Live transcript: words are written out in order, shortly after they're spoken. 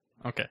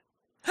Okay.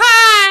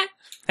 Hi!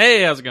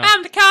 Hey, how's it going?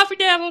 I'm the Coffee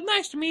Devil.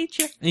 Nice to meet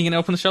you. You gonna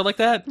open the show like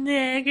that?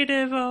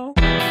 Negative-o.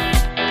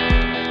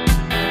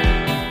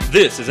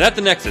 This is At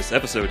the Nexus,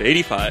 episode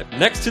 85.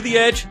 Next to the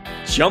Edge,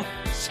 Jump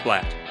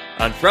Splat.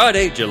 On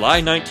Friday,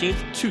 July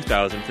 19th,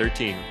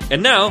 2013.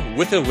 And now,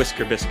 with a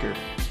Whisker Bisker.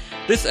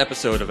 This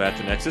episode of At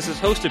the Nexus is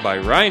hosted by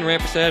Ryan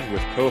Rampersad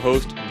with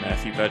co-host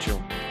Matthew Vetchel.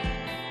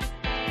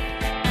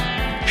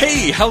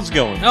 Hey, how's it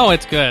going? Oh,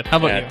 it's good. How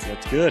about you?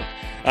 That's good.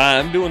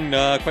 I'm doing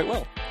quite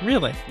well.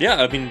 Really?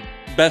 Yeah, I mean,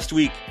 best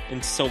week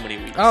in so many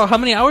weeks. Oh, how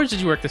many hours did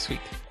you work this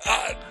week?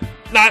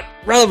 Not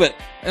relevant.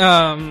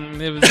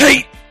 It was...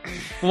 Hey!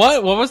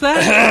 What? What was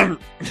that?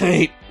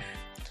 Hey.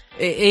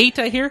 8,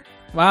 I hear?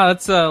 Wow,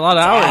 that's a lot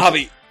of hours.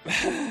 Hobby,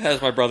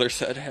 as my brother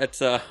said.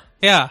 It's,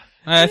 Yeah.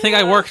 I think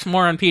I worked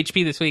more on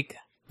PHP this week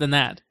than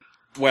that.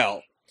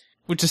 well,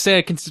 Which is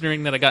sad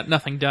considering that I got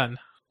nothing done.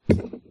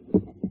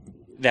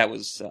 that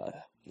was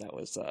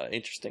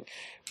interesting.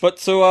 But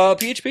so,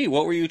 PHP,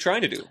 what were you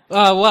trying to do?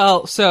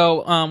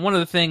 One of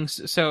the things,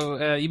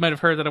 you might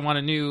have heard that I want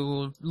a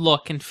new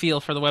look and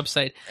feel for the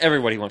website.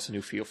 Everybody wants a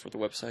new feel for the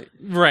website.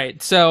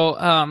 Right.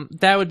 So,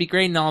 that would be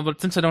great and all, but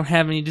since I don't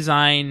have any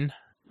design,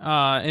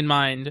 in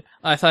mind,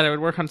 I thought I would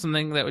work on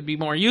something that would be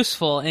more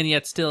useful and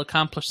yet still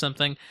accomplish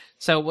something.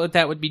 So what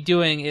that would be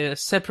doing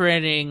is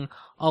separating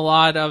a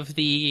lot of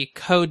the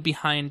code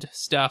behind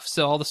stuff.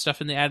 So all the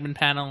stuff in the admin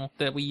panel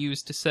that we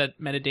use to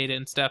set metadata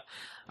and stuff.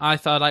 I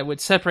thought I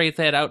would separate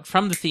that out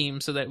from the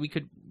theme so that we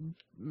could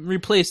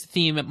replace the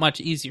theme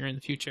much easier in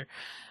the future.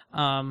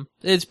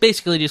 It's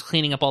basically just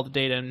cleaning up all the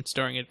data and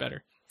storing it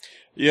better.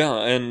 Yeah,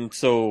 and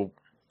so...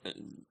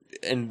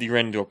 And you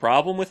ran into a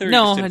problem with it? Or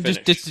No, you I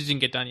just just didn't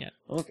get done yet.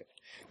 Okay.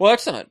 Well,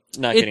 that's not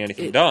getting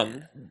anything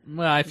done.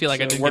 Well, I feel like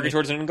I didn't working get it.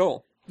 towards an end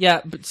goal.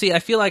 Yeah, but see, I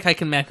feel like I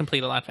can map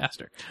complete a lot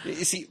faster.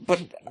 You see,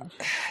 but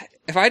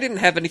if I didn't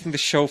have anything to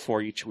show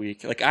for each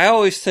week, like I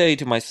always say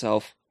to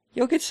myself,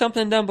 you'll get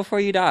something done before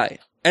you die.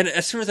 And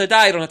as soon as I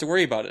die, I don't have to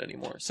worry about it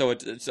anymore. So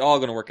it's all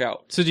going to work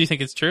out. So do you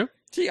think it's true?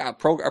 So yeah, I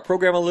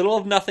program a little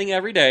of nothing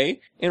every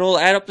day, and it'll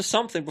add up to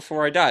something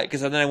before I die,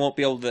 because then I won't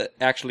be able to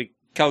actually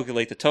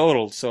calculate the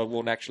total, so it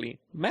won't actually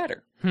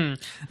matter.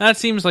 That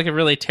seems like a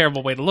really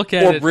terrible way to look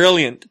at Or it.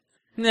 brilliant.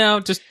 No,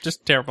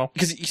 just terrible.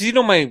 Because you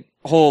know my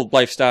whole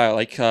lifestyle,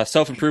 like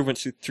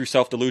self-improvement through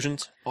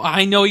self-delusions.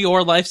 I know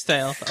your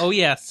lifestyle. Oh,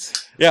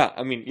 yes. Yeah,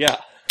 I mean, yeah.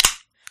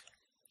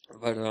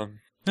 But,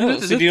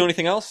 so do you know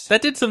anything else?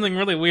 That did something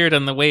really weird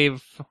on the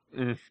wave.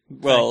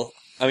 Well,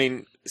 I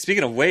mean,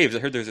 speaking of waves, I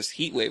heard there was this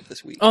heat wave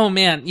this week. Oh,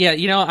 man. Yeah,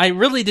 I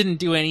really didn't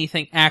do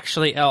anything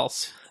actually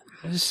else.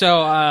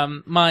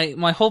 So,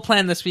 my whole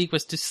plan this week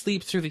was to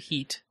sleep through the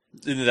heat.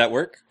 Did that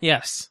work?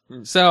 Yes.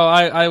 So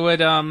I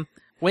would,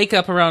 wake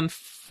up around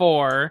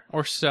 4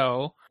 or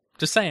so.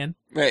 Just saying.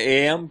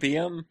 AM,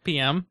 PM?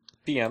 PM.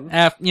 PM.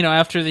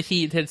 After the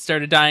heat had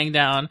started dying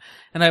down,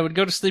 and I would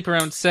go to sleep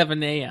around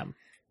 7 a.m.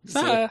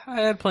 So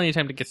I had plenty of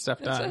time to get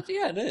stuff done.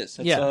 Yeah, it is.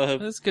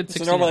 That's good.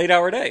 It's a normal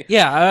 8-hour day.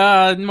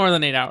 Yeah, more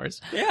than 8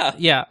 hours. Yeah.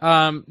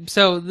 Yeah.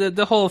 So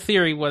the whole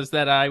theory was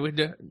that I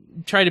would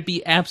try to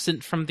be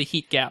absent from the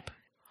heat gap.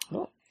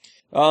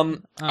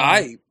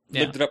 I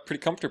lived it up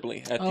pretty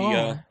comfortably at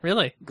the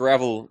really?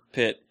 gravel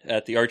pit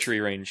at the archery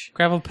range.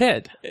 Gravel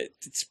pit.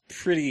 It's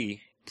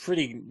pretty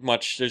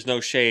much, there's no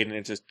shade and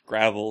it's just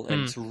gravel,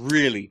 and it's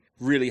really,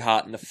 really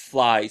hot, and the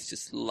flies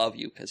just love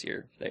you because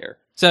you're there.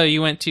 So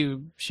you went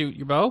to shoot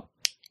your bow?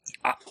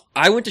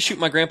 I went to shoot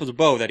my grandpa's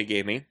bow that he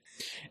gave me,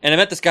 and I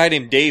met this guy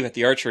named Dave at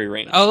the archery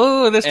range.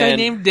 Oh, this guy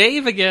named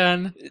Dave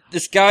again.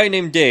 This guy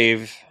named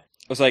Dave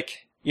was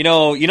like, you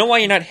know why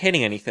you're not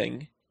hitting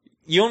anything?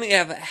 You only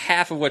have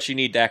half of what you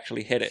need to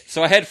actually hit it.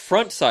 So I had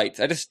front sights.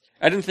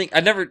 I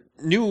never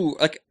knew,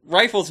 like,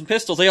 rifles and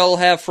pistols, they all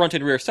have front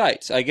and rear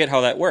sights. I get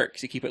how that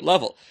works. You keep it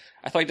level.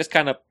 I thought you just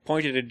kind of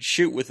pointed and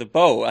shoot with the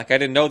bow. Like, I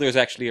didn't know there was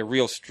actually a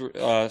real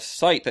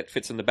sight that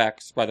fits in the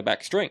back, by the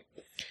back string.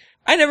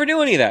 I never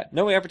knew any of that.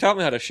 Nobody ever taught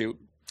me how to shoot.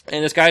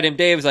 And this guy named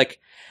Dave was like,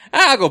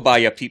 I'll go buy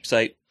you a peep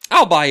sight.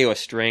 I'll buy you a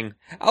string.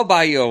 I'll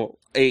buy you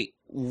a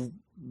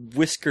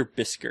Whisker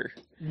Bisker.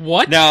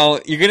 What? Now,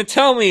 you're gonna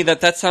tell me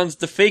that sounds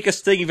the fakest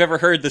thing you've ever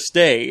heard this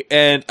day,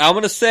 and I'm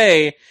gonna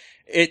say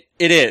it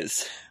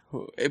is.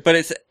 But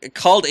it's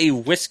called a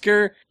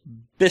Whisker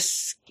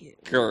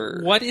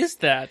Bisker. What is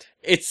that?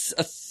 It's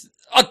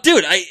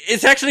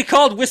it's actually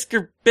called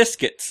Whisker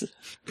Biscuits.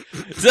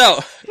 So,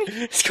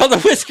 it's called a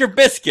Whisker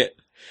Biscuit.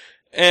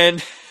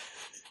 And,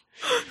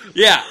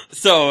 yeah,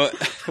 so,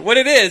 what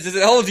it is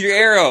it holds your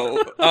arrow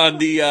on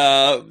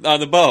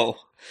the bow.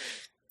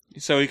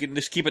 So you can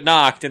just keep it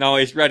knocked and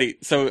always ready.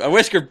 So a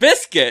Whisker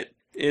Biscuit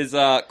is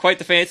quite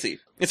the fancy.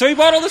 And so he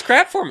bought all this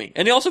crap for me.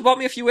 And he also bought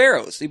me a few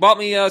arrows. He bought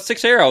me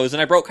 6 arrows,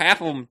 and I broke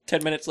half of them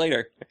 10 minutes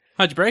later.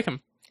 How'd you break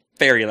them?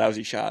 Very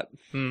lousy shot.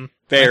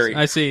 Very.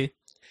 I see.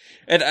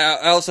 And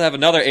I also have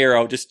another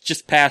arrow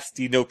just past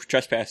the no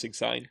trespassing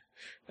sign.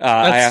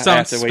 That sounds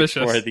have to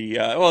suspicious. wait for the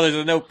there's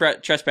a no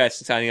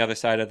trespassing sign on the other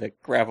side of the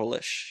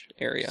gravelish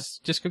area.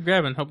 Just go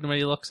grab it and hope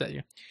nobody looks at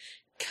you.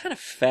 Kind of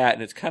fat,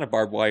 and it's kind of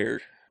barbed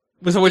wired.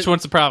 So which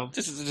one's the problem?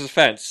 This is a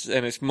defense,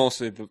 and it's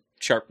mostly the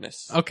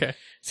sharpness. Okay.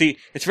 See,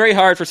 it's very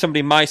hard for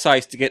somebody my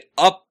size to get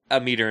up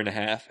 1.5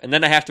 meters, and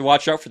then I have to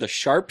watch out for the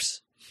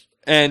sharps,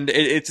 and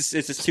it's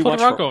just too Put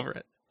much. a rug for me. over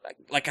it.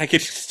 Like I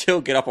could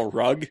still get up a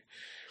rug.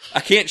 I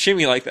can't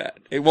shimmy like that.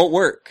 It won't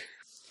work.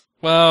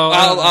 Well,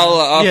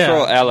 I'll yeah.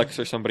 throw Alex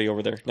or somebody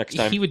over there next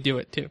time. He would do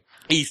it too.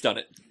 He's done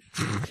it.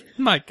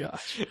 My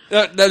gosh.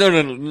 No,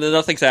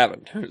 nothing's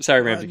happened.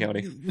 Sorry, Ramsey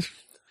County.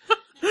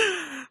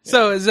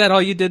 So is that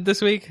all you did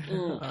this week?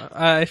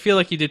 I feel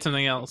like you did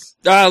something else.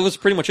 That was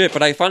pretty much it,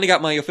 but I finally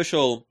got my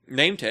official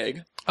name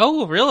tag.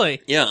 Oh,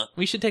 really? Yeah.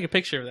 We should take a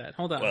picture of that.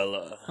 Hold on.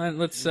 Well,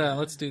 Let's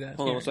do that. hold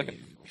on Here. 1 second.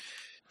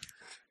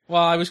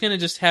 Well, I was gonna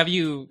just have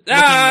you.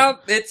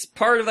 It's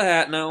part of the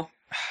hat now.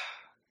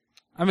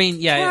 I mean,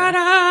 yeah.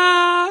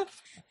 Ta-da!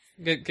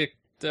 Get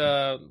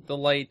the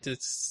light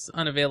is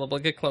unavailable.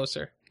 Get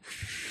closer.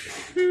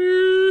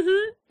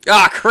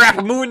 Ah, crap!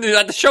 I'm moving.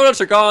 The show notes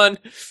are gone.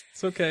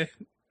 It's okay.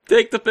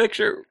 Take the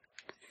picture.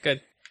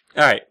 Good.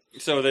 All right.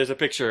 So there's a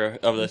picture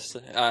of this.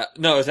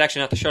 No, it was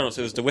actually not the show notes.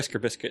 It was the Whisker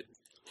Biscuit.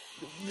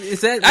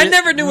 Is that? I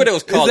never knew what it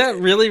was called. Is that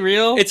really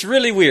real? It's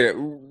really weird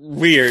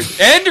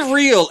and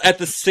real at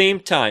the same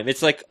time.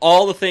 It's like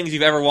all the things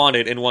you've ever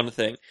wanted in one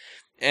thing.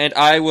 And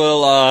I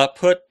will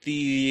put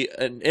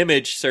an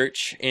image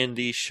search in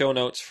the show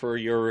notes for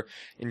your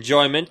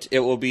enjoyment. It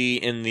will be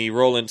in the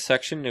Roland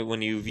section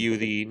when you view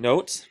the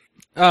notes.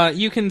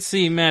 You can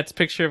see Matt's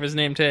picture of his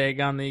name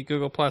tag on the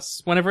Google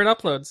Plus whenever it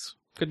uploads.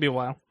 Could be a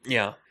while.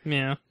 Yeah.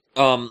 Yeah.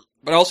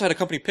 But I also had a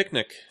company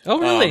picnic. Oh,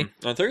 really?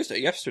 On Thursday,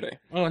 yesterday.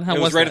 Oh, and how It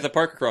was was right that? at the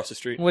park across the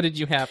street. What did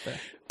you have there?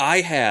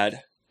 I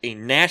had a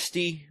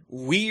nasty,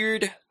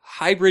 weird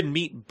hybrid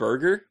meat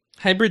burger.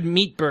 Hybrid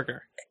meat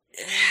burger.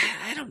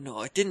 I don't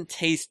know. It didn't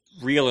taste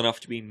real enough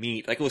to be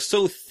meat. Like, it was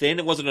so thin,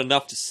 it wasn't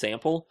enough to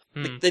sample.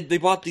 Like, they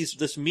bought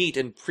this meat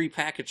in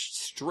prepackaged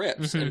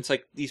strips, and it's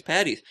like these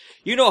patties.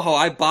 You know how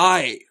I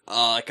buy,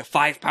 like a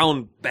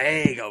 5-pound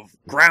bag of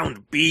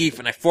ground beef,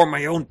 and I form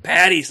my own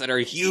patties that are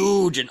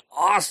huge and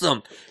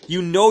awesome.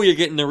 You know you're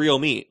getting the real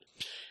meat.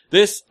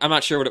 This, I'm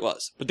not sure what it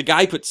was, but the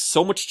guy put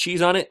so much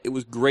cheese on it, it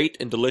was great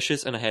and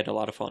delicious, and I had a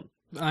lot of fun.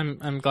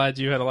 I'm glad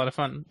you had a lot of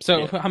fun.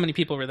 So, Yeah. how many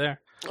people were there?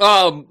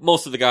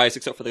 Most of the guys,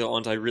 except for the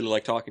ones I really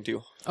like talking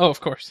to. Oh, of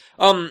course.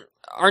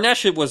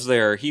 Arnesh was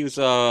there. He was,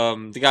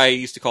 the guy I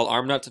used to call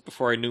Armnuts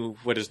before I knew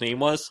what his name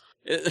was.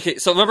 Okay,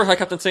 so remember how I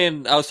kept on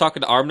saying I was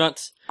talking to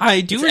Armnuts?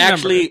 I do It's remember.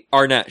 actually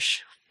Arnesh.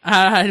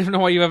 I don't know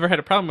why you ever had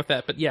a problem with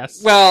that, but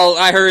yes. Well,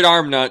 I heard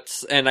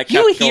Armnuts, and I kept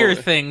You hear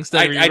going. things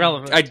that are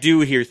irrelevant. I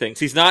do hear things.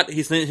 His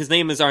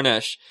name is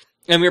Arnesh.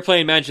 And we were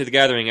playing Magic the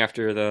Gathering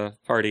after the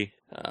party.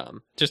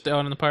 Just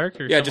out in the park?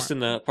 Or Yeah, somewhere? just in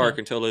the park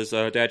until his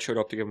dad showed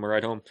up to give him a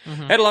ride home.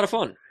 Mhm. Had a lot of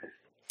fun.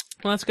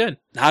 Well, that's good.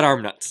 Not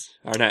Armnuts.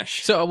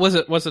 Arnesh. So, was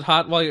it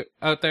hot while you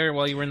out there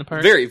while you were in the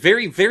park? Very,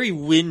 very, very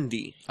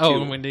windy. Oh,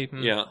 too. and windy.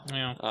 Yeah.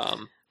 Yeah.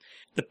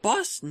 The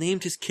boss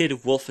named his kid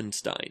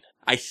Wolfenstein.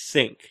 I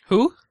think.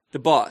 Who? The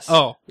boss.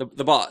 Oh. The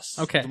boss.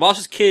 Okay. The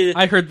boss's kid.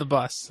 I heard the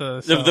bus.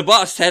 So. The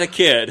boss had a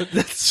kid.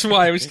 That's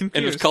why I was confused.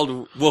 And it was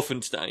called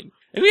Wolfenstein.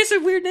 I mean, it's a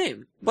weird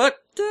name. But,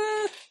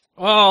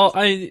 Well,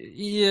 I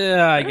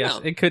guess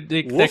know. it could.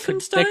 That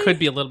Wolfenstein? could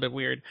be a little bit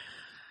weird.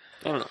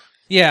 I don't know.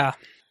 Yeah.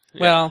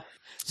 Well,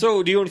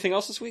 So, do you do anything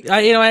else this week?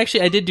 I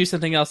did do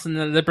something else,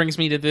 and that brings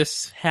me to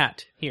this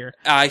hat here.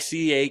 I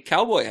see a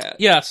cowboy hat.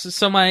 Yes.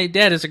 So my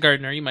dad is a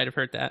gardener. You might have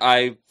heard that.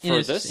 I've in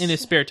heard this. his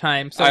spare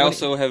time. So I what-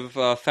 also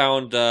have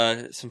found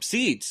some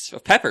seeds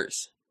of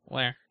peppers.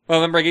 where? Well,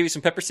 remember I gave you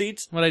some pepper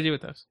seeds? What did I do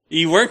with those?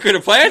 You weren't going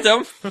to plant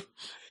them.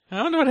 I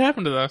don't know what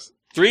happened to those.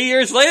 3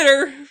 years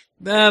later,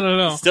 I don't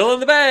know. still in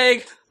the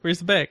bag. Where's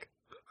the bag?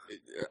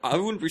 I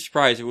wouldn't be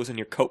surprised if it was in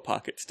your coat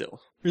pocket still.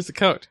 Where's the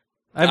coat?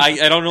 I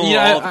don't know.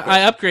 Yeah, all of the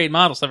I upgrade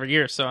models every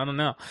year, so I don't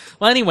know.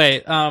 Well,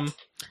 anyway,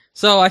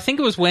 so I think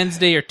it was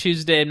Wednesday or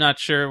Tuesday. I'm not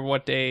sure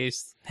what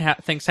days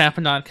things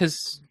happened on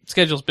because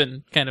schedule's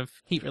been kind of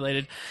heat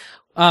related.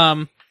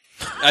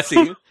 I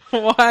see you.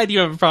 Why do you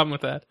have a problem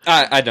with that?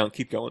 I don't.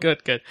 Keep going.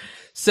 Good.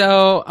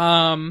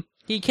 So,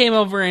 he came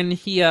over and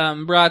he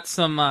brought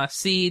some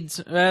seeds.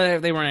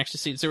 They weren't actually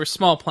seeds; they were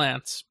small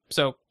plants.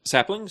 So,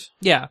 Saplings?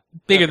 yeah,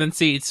 bigger Okay. than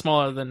seeds,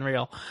 smaller than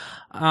real.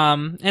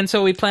 And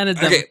so we planted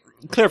them. Okay,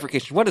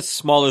 clarification. What is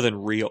smaller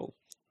than real?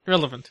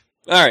 Relevant.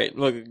 All right,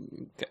 look.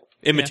 Okay.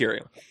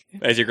 Immaterial,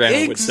 as your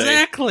grandma would say.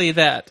 Exactly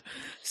that.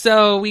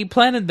 So we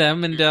planted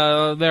them, and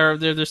they're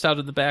just out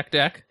of the back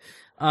deck.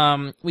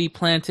 We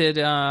planted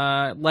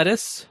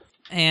lettuce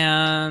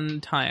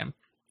and thyme.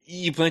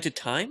 You planted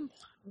thyme?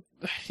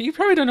 You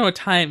probably don't know what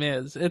thyme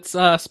is. It's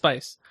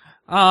spice.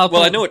 Well,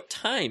 I know what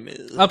thyme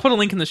is. I'll put a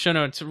link in the show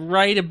notes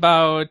right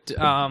about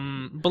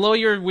below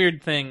your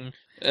weird thing.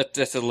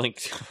 That's a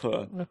link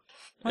to...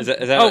 Is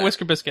that Oh,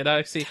 Whisker Biscuit.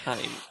 I see. thyme?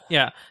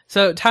 Yeah.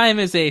 So thyme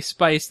is a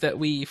spice that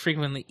we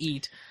frequently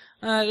eat.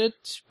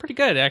 It's pretty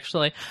good,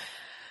 actually.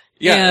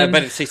 Yeah, And- I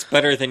bet it tastes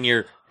better than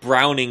your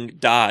browning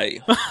dye.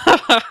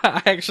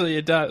 Actually,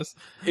 it does.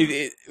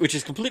 Which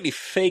is completely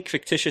fake,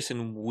 fictitious,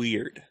 and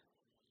weird.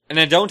 And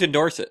I don't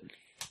endorse it,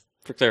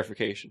 for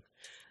clarification.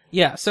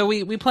 Yeah, so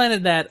we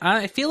planted that.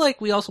 I feel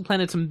like we also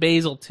planted some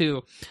basil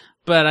too,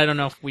 but I don't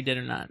know if we did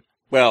or not.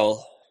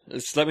 Well,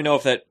 just let me know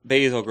if that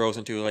basil grows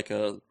into like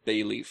a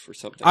bay leaf or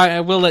something. I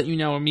will let you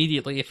know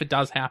immediately if it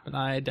does happen.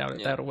 I doubt it.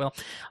 Yeah. That it will.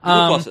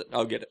 Google Plus it.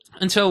 I'll get it.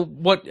 And so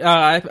what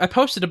I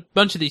posted a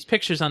bunch of these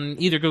pictures on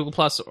either Google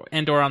Plus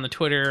or on the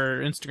Twitter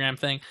or Instagram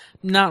thing.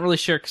 Not really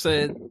sure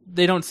because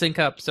they don't sync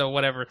up, so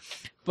whatever.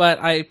 But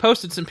I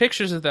posted some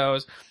pictures of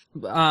those.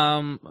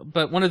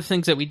 But one of the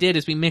things that we did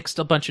is we mixed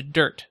a bunch of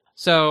dirt.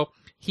 So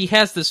he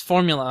has this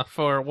formula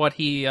for what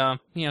he,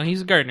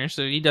 he's a gardener,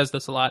 so he does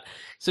this a lot.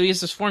 So he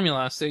has this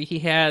formula. So he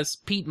has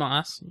peat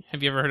moss.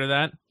 Have you ever heard of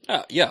that?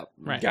 Yeah.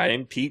 Right. A guy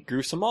named Pete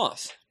grew some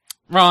moss.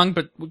 Wrong,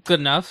 but good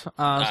enough.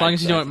 As long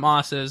as you know what Exactly.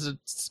 moss is,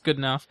 it's good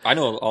enough. I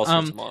know all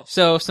sorts of moss.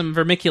 So some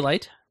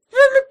vermiculite.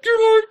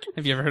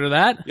 Have you ever heard of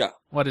that? Yeah.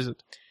 What is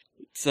it?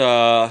 It's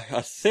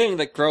a thing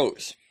that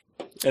grows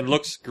and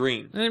looks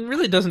green. And it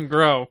really doesn't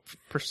grow,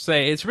 per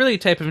se. It's really a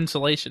type of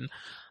insulation.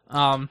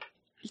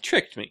 You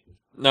tricked me.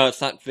 No,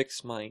 it's not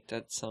Vicks Mite.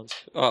 That sounds...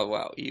 Oh,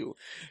 wow, you.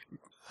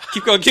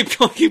 Keep going.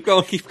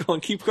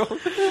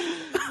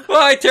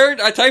 Well, I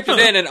typed it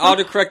in and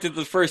auto-corrected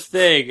the first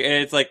thing,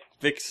 and it's like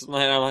Vicks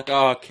Mite. I'm like,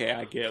 oh, okay,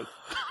 I give.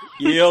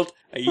 I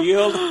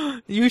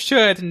yield. You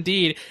should,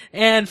 indeed.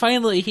 And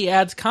finally, he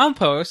adds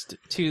compost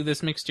to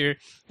this mixture,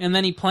 and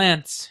then he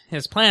plants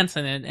his plants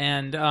in it,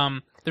 and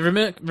the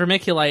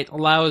vermiculite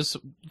allows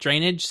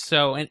drainage,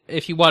 so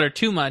if you water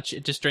too much,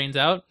 it just drains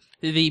out.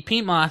 The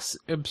peat moss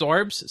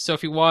absorbs, so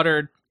if you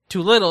water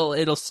too little,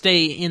 it'll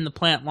stay in the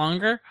plant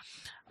longer,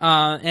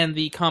 and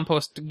the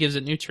compost gives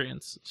it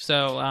nutrients.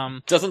 So,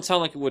 Doesn't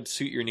sound like it would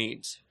suit your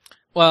needs.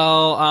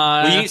 well,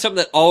 Well, you need something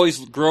that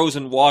always grows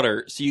in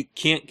water, so you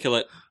can't kill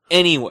it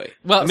anyway.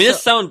 Well, I mean,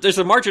 so- there's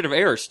a margin of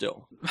error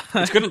still.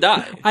 It's gonna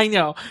die. I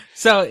know.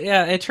 So,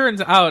 yeah, it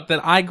turns out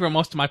that I grow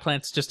most of my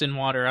plants just in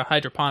water.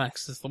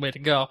 Hydroponics is the way to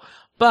go.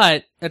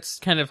 But it's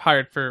kind of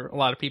hard for a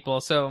lot of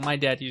people, so my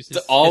dad uses...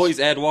 To always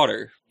add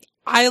water.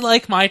 I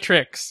like my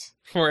tricks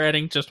for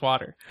adding just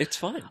water. It's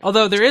fine.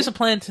 Although there is a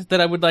plant that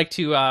I would like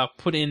to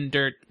put in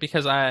dirt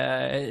because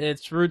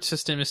its root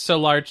system is so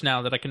large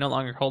now that I can no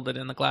longer hold it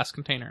in the glass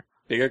container.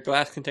 Bigger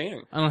glass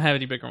container. I don't have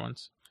any bigger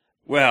ones.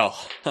 Well,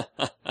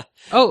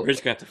 Oh, we're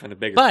just gonna have to find a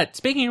bigger. but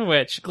speaking of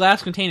which,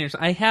 glass containers,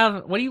 I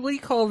have... What do you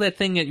call that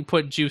thing that you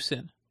put juice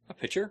in? A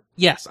pitcher?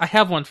 Yes, I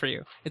have one for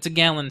you. It's a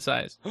gallon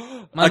size.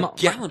 A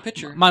gallon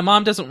pitcher? My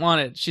mom doesn't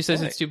want it. She says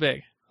Why? it's too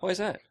big. Why is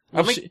that?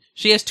 Well,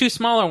 she has two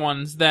smaller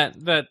ones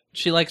that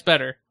she likes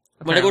better.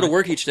 When I go to apparently.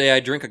 work each day, I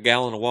drink a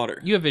gallon of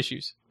water. You have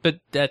issues, but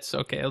that's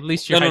okay. At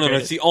least you're No. hydrated.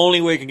 It's the only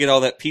way I can get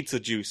all that pizza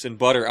juice and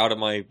butter out of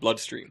my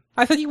bloodstream.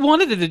 I thought you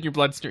wanted it in your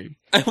bloodstream.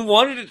 I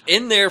wanted it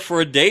in there for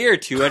a day or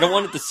two. I don't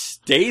want it to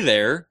stay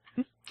there.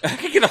 I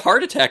could get a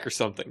heart attack or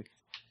something.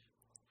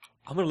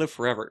 I'm gonna live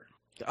forever.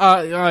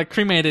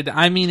 Cremated.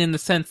 I mean, in the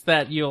sense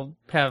that you'll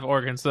have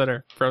organs that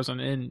are frozen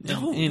in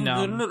No.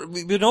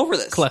 We've been over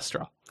this.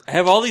 cholesterol. I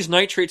have all these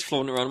nitrates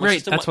floating around my Right,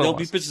 system. that's what it They'll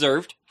be was.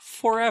 preserved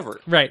forever.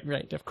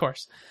 Right, of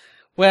course.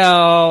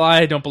 Well,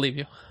 I don't believe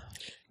you.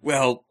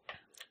 Well,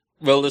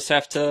 we'll just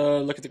have to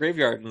look at the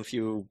graveyard in a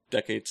few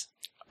decades.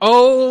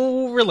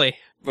 Oh, really?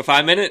 If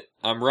I'm in it,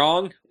 I'm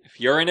wrong. If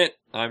you're in it,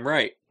 I'm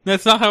right.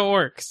 That's not how it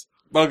works.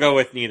 I'll go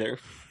with neither.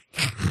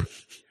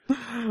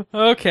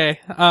 Okay.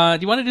 Do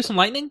you want to do some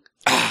lightning?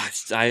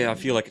 I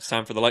feel like it's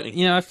time for the lightning.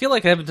 You know, I feel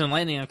like I haven't done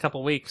lightning in a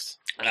couple weeks.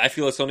 I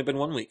feel it's only been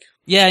 1 week.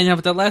 Yeah, I know,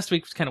 but that last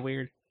week was kind of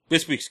weird.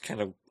 This week's kind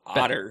of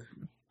otter.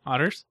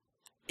 Otters?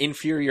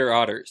 Inferior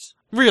otters.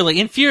 Really?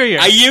 Inferior.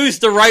 I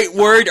used the right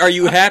word. Are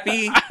you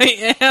happy?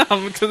 I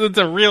am, because it's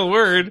a real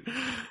word.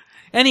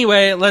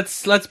 Anyway,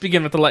 let's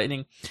begin with the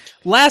lightning.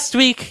 Last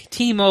week,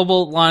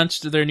 T-Mobile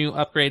launched their new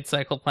upgrade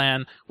cycle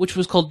plan, which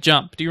was called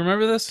Jump. Do you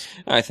remember this?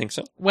 I think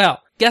so.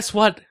 Well, guess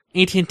what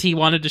AT&T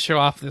wanted to show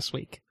off this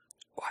week?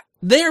 What?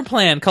 Their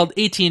plan called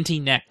AT&T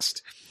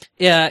Next.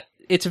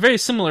 It's a very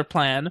similar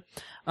plan.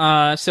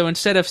 So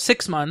instead of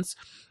 6 months,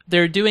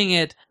 they're doing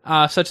it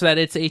such that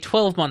it's a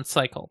 12-month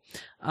cycle.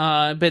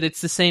 But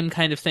it's the same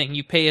kind of thing.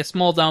 You pay a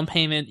small down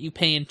payment, you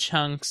pay in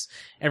chunks.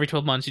 Every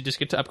 12 months you just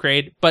get to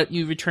upgrade, but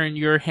you return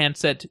your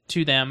handset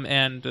to them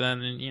and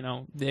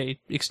then, they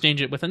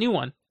exchange it with a new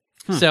one.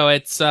 So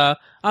it's a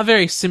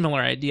very similar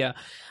idea.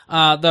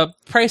 The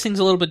pricing's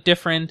a little bit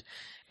different,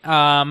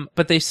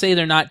 but they say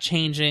they're not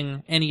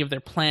changing any of their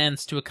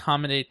plans to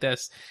accommodate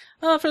this.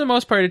 For the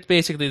most part, it's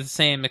basically the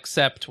same,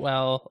 except,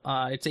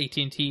 it's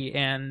AT&T,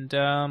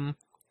 and,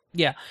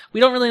 yeah. We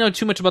don't really know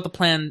too much about the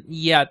plan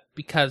yet,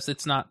 because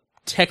it's not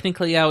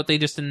technically out. They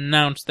just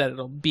announced that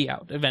it'll be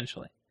out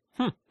eventually.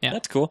 Yeah.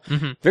 That's cool.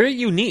 Mm-hmm. Very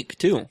unique,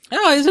 too.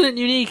 Oh, isn't it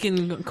unique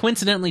and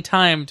coincidentally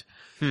timed?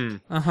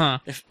 Uh-huh.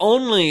 If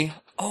only...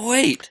 Oh,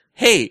 wait.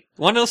 Hey,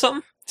 want to know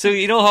something? So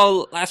you know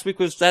how last week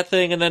was that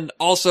thing, and then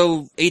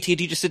also AT&T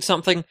just did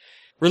something?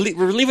 We're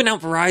leaving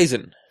out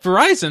Verizon.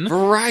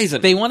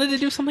 Verizon? They wanted to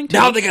do something too?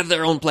 Now they got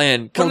their own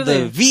plan called are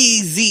the they?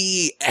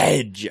 VZ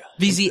Edge.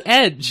 VZ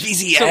Edge.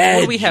 VZ So Edge.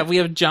 what do we have? We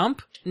have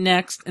Jump,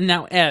 Next, and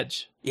now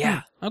Edge.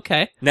 Yeah.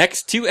 Okay.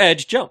 Next to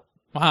Edge, jump.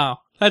 Wow.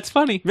 That's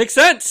funny. Makes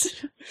sense.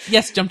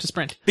 Yes, jump to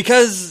Sprint.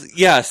 Because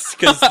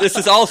this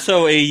is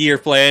also a year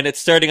plan. It's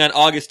starting on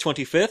August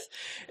 25th,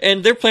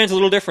 and their plan's a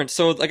little different.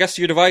 So I guess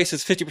your device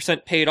is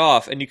 50% paid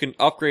off, and you can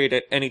upgrade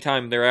at any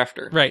time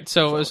thereafter. Right.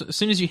 So as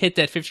soon as you hit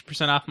that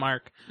 50% off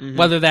mark, Mhm.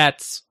 whether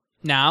that's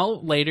now,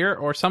 later,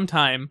 or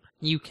sometime,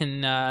 you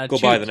can Go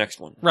choose. buy the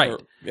next one. Right.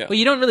 Yeah. Well,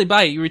 you don't really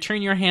buy it. You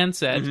return your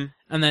handset, Mhm.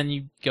 and then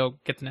you go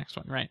get the next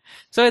one. Right.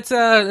 So it's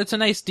a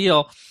nice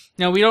deal.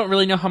 Now, we don't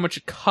really know how much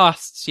it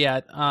costs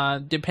yet,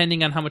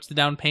 depending on how much the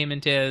down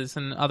payment is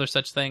and other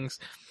such things.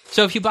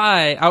 So if you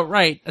buy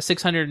outright a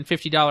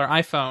 $650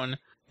 iPhone,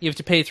 you have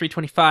to pay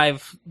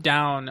 $325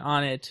 down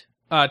on it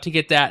to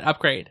get that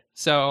upgrade.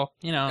 So,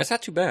 That's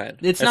not too bad.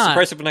 It's That's not. the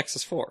price of an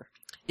Nexus 4.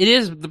 it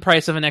is the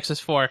price of a Nexus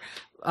 4.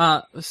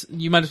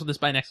 You might as well just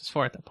buy a Nexus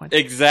 4 at that point.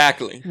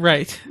 Exactly.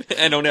 Right.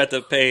 I don't have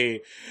to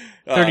pay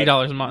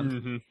 $30 a month.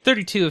 mhm.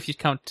 $32 if you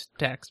count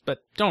tax,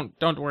 but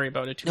don't worry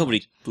about it too much.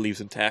 Nobody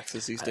believes in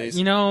taxes these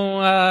days.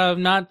 Not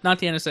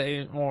the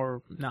NSA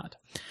or not.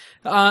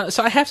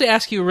 So I have to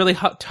ask you a really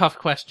tough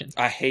question.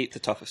 I hate the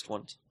toughest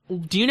ones.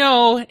 Do you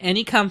know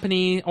any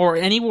company or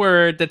any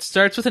word that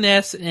starts with an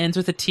S and ends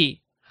with a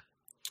T?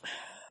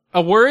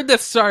 A word that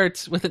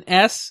starts with an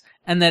S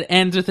and that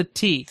ends with a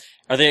T.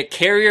 Are they a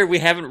carrier we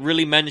haven't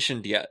really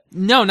mentioned yet?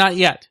 No, not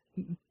yet.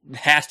 It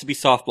has to be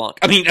SoftBank.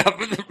 I mean,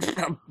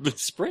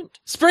 Sprint.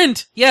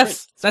 Sprint.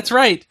 Yes, Sprint. that's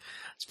right.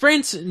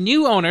 Sprint's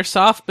new owner,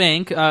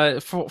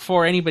 SoftBank,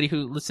 for anybody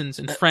who listens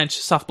in French,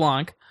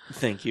 SoftBank.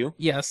 Thank you.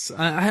 Yes,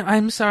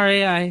 I'm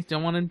sorry. I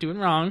don't want to do it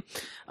wrong.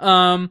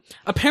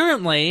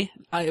 Apparently,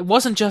 it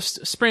wasn't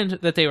just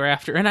Sprint that they were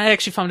after, and I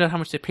actually found out how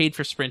much they paid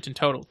for Sprint in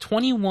total.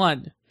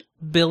 $21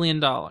 billion.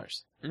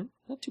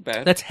 Not too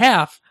bad. That's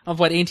half of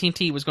what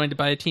AT&T was going to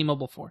buy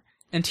T-Mobile for.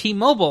 And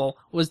T-Mobile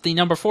was the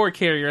number 4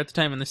 carrier at the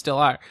time, and they still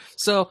are.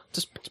 So,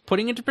 just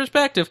putting into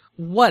perspective,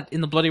 what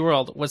in the bloody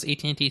world was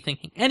AT&T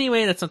thinking?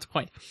 Anyway, that's not the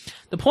point.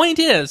 The point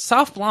is,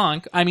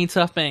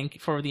 SoftBank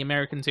for the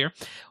Americans here,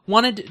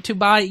 wanted to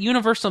buy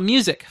Universal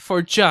Music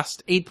for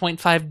just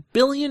 $8.5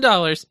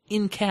 billion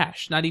in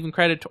cash, not even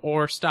credit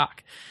or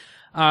stock.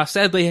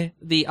 Sadly,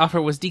 the offer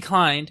was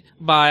declined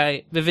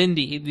by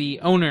Vivendi,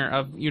 the owner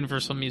of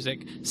Universal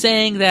Music,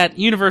 saying that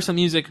Universal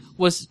Music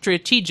was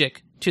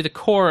strategic to the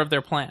core of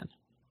their plan.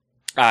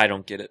 I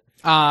don't get it.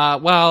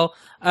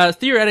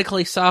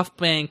 Theoretically,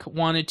 SoftBank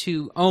wanted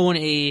to own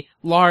a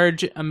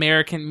large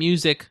American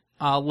music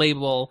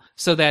label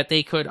so that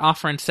they could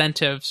offer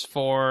incentives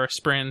for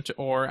Sprint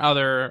or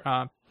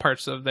other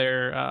parts of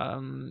their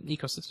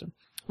ecosystem.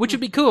 Which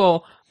would be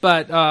cool,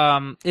 but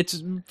it's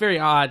very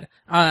odd.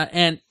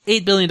 And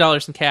 $8 billion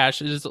in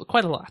cash is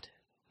quite a lot.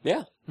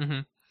 Yeah. Mm-hmm.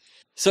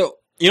 So,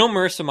 you know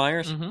Marissa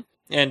Myers? Mm-hmm.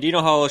 And do you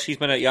know how she's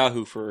been at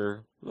Yahoo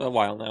for a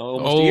while now?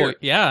 Almost a year.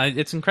 Yeah,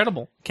 it's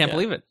incredible. Can't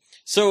believe it.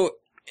 So,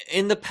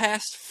 in the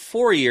past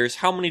 4 years,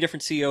 how many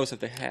different CEOs have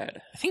they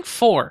had? I think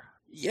 4.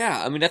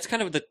 Yeah, I mean, that's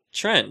kind of the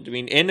trend. I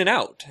mean, in and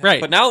out.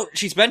 Right. But now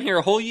she's been here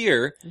a whole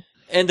year,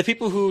 and the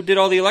people who did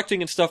all the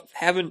electing and stuff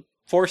haven't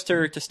forced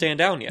her to stand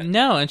down yet.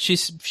 No, and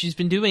she's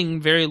been doing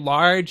very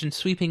large and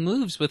sweeping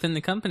moves within the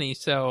company,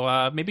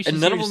 so maybe she's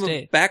And none here of to them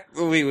stay.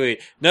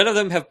 wait. None of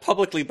them have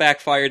publicly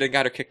backfired and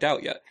got her kicked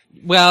out yet.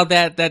 Well,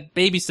 that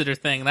babysitter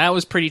thing, that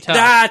was pretty tough.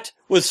 That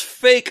was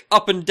fake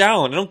up and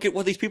down. I don't get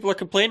what these people are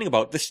complaining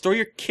about. Just throw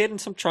your kid in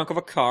some trunk of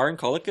a car and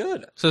call it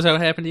good. So is that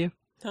what happened to you?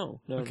 No.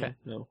 Okay.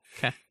 No.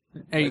 Okay.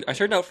 Are you- I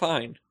turned out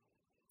fine.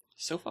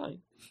 So fine.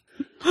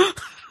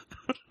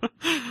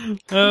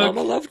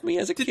 Mama loved me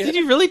as a kid. Did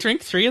you really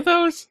drink 3 of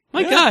those?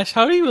 My Yeah. gosh,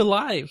 how are you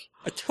alive?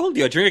 I told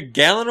you, I drink a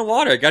gallon of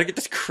water. I gotta get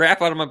this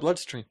crap out of my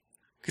bloodstream.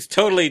 Because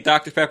totally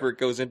Dr. Pepper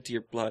goes into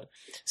your blood.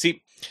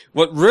 See,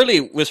 what really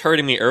was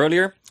hurting me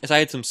earlier is I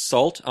had some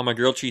salt on my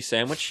grilled cheese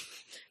sandwich.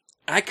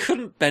 I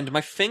couldn't bend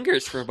my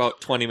fingers for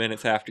about 20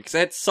 minutes after because I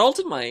had salt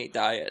in my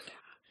diet.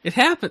 It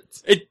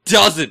happens. It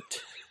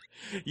doesn't.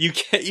 You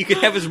can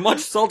have as much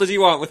salt as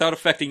you want without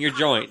affecting your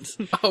joints.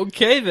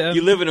 Okay, then.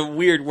 You live in a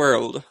weird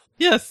world.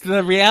 Yes,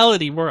 the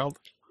reality world.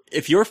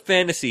 If your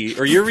fantasy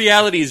or your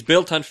reality is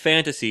built on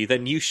fantasy,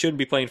 then you shouldn't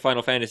be playing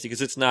Final Fantasy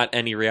because it's not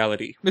any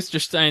reality.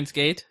 Mr. Steins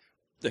Gate.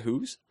 The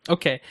Who's?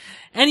 Okay.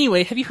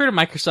 Anyway, have you heard of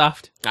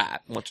Microsoft?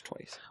 Once or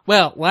twice.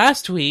 Well,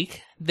 last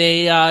week,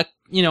 they,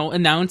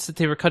 announced that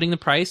they were cutting the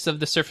price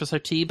of the Surface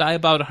RT by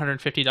about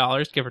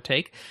 $150, give or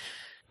take.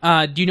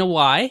 Do you know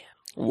why?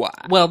 Why?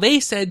 Well, they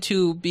said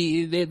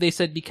they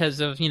said because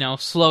of,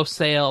 slow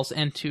sales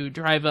and to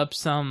drive up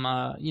some,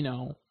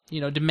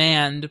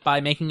 demand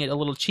by making it a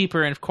little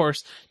cheaper and, of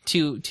course,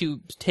 to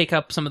take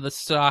up some of the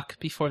stock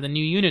before the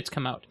new units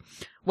come out.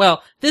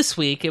 Well, this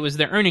week it was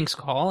their earnings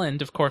call,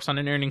 and of course on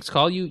an earnings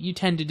call you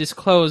tend to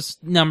disclose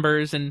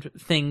numbers and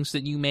things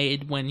that you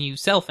made when you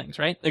sell things,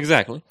 right?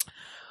 Exactly.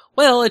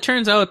 Well, it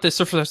turns out the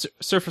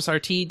Surface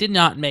RT did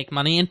not make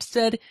money.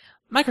 Instead,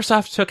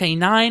 Microsoft took a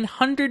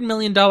 $900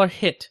 million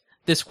hit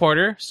this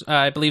quarter.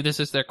 I believe this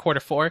is their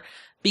quarter 4,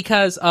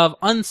 because of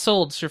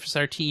unsold Surface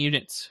RT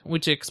units,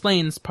 which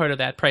explains part of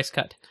that price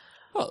cut.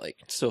 Well, they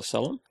can still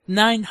sell them.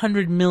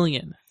 $900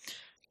 million.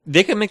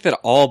 They can make that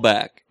all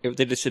back if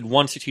they just did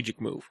one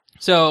strategic move.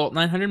 So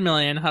 900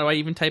 million. How do I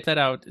even type that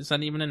out? Is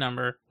that even a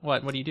number?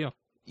 What do you do?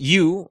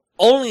 You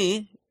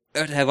only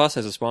have to have us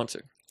as a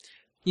sponsor.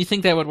 You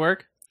think that would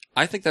work?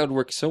 I think that would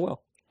work so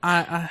well.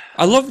 I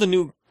love the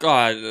new.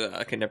 God,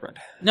 okay, never mind.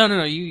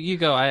 No. You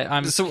go.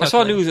 I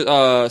saw a new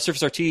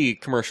Surface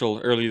RT commercial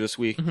earlier this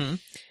week, Mm-hmm. and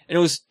it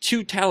was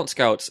 2 talent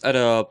scouts at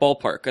a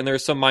ballpark, and there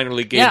was some minor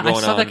league game going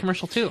on. I saw that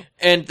commercial too.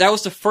 And that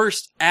was the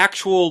first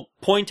actual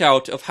point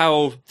out of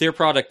how their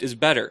product is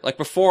better. Like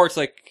before, it's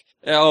like,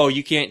 oh,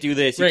 you can't do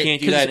this, you Right,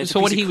 can't do that. It's so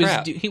a what piece he of was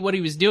crap. what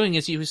he was doing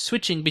is he was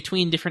switching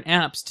between different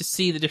apps to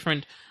see the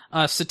different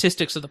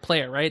statistics of the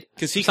player, right?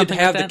 Because he could Something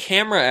have like the that?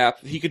 camera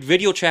app, he could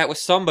video chat with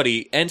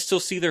somebody and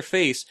still see their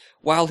face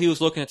while he was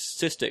looking at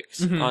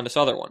statistics Mm-hmm. on this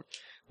other one.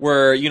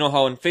 Where, you know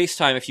how in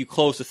FaceTime, if you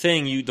close the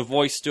thing, the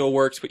voice still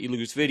works, but you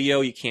lose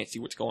video, you can't see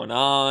what's going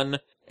on,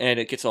 and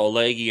it gets all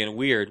laggy and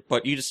weird.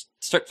 But you just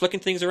start flicking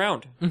things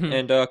around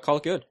and call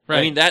it good. Right.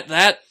 I mean,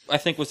 that I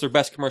think was their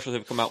best commercial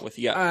they've come out with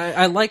yet.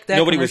 I like that.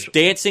 Nobody was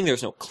commercial. dancing, there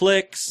was no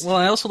clicks. Well,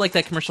 I also like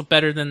that commercial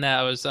better than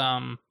those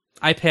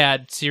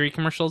iPad Siri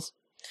commercials.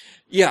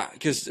 Yeah,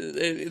 because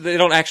they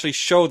don't actually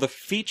show the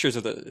features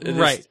of the...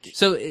 Right.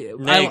 So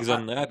Nags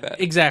on the iPad.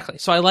 Exactly.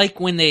 So I like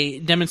when they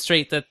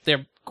demonstrate that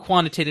they're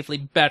quantitatively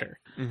better.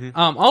 Mhm.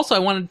 Also, I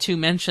wanted to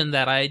mention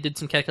that I did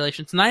some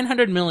calculations.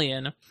 900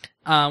 million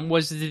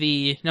was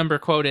the number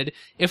quoted.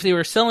 If they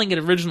were selling it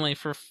originally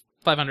for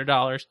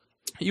 $500,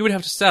 you would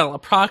have to sell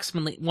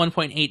approximately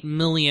 1.8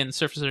 million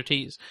Surface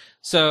RTs.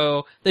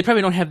 So they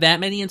probably don't have that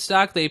many in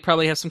stock. They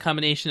probably have some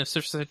combination of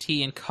Surface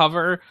RT and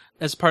cover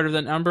as part of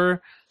that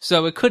number.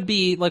 So it could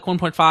be like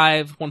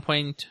 1.5,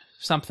 1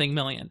 something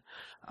million.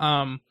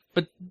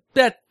 But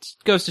that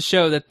goes to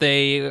show that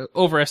they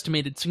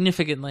overestimated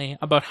significantly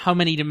about how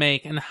many to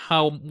make and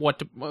what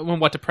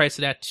to price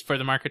it at for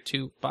the market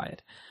to buy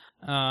it.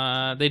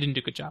 They didn't do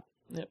a good job.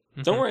 Yep.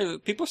 Don't worry,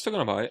 people are still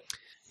going to buy it.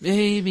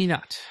 Maybe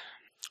not.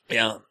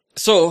 Yeah.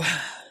 So,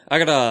 I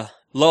got a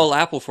lull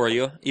Apple for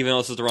you, even though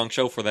this is the wrong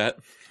show for that.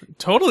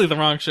 Totally the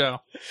wrong show.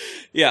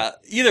 Yeah,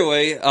 either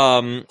way,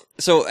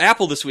 so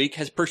Apple this week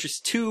has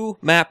purchased 2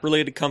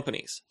 map-related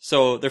companies.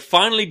 So they're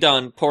finally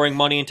done pouring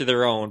money into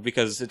their own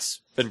because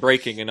it's been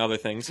breaking and other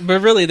things.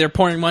 But really, they're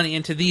pouring money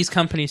into these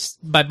companies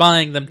by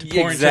buying them to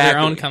pour into their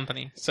Exactly. own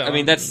company. So I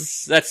mean,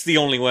 that's the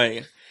only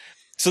way.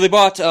 So they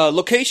bought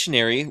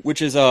Locationary,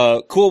 which is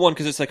a cool one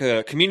because it's like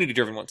a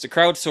community-driven one. It's a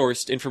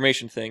crowdsourced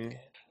information thing.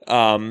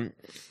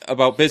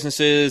 About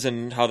businesses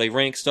and how they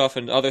rank stuff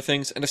and other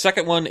things. And the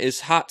second one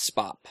is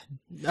Hotspot.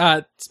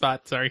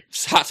 Sorry.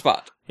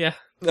 Hotspot. Yeah.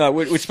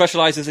 Which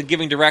specializes in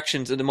giving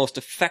directions in the most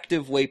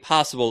effective way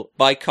possible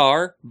by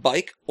car,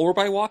 bike, or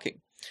by walking.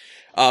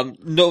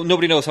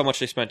 Nobody knows how much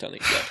they spent on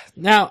these yet.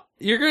 Now,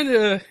 you're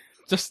gonna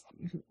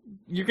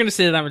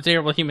say that I'm a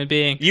terrible human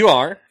being. You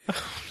are.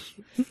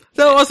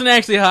 So it wasn't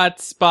actually Hot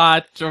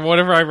Spot or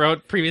whatever I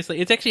wrote previously.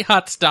 It's actually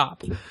Hot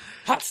Stop.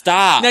 Hot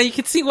stop. Now you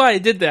can see why I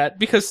did that,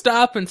 because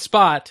stop and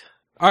spot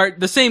are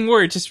the same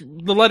word, just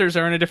the letters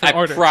are in a different I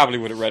order. probably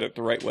would have read it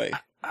the right way.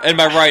 And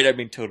by right, I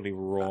mean totally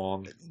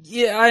wrong.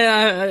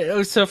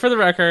 Yeah, so for the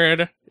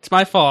record, it's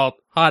my fault.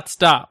 Hot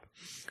Stop.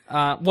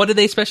 What do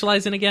they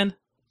specialize in again?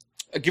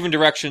 Giving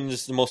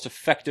directions the most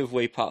effective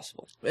way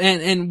possible.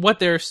 And what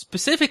they're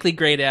specifically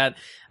great at,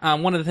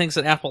 one of the things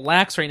that Apple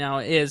lacks right now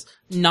is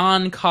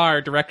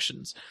non-car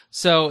directions.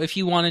 So if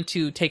you wanted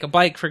to take a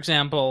bike, for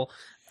example,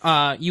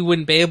 you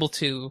wouldn't be able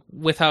to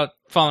without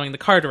following the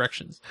car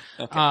directions.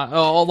 Okay.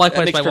 Likewise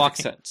That makes by perfect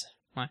walking. sense.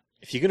 Why?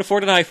 If you can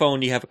afford an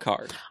iPhone, you have a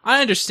card.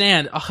 I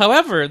understand.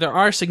 However, there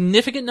are a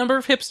significant number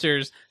of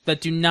hipsters that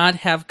do not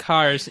have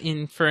cars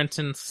in, for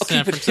instance, Okay,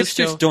 San but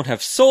Francisco. hipsters don't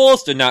have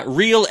souls, they're not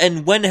real,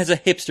 and when has a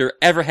hipster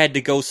ever had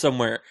to go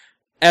somewhere?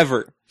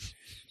 Ever.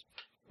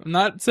 I'm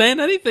not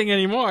saying anything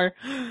anymore.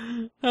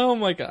 Oh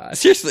my god.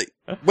 Seriously,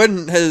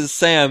 when has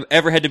Sam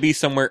ever had to be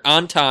somewhere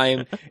on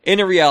time, in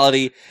a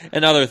reality,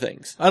 and other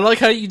things? I like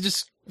how you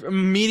just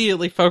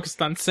immediately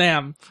focused on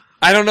Sam.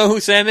 I don't know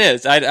who Sam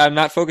is. I'm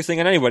not focusing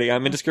on anybody.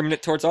 I'm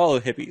indiscriminate towards all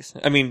the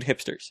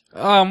hipsters.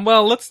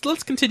 Well,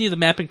 let's continue the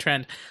mapping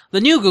trend.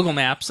 The new Google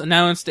Maps,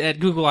 announced at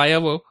Google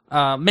I/O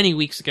many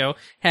weeks ago,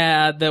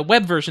 had the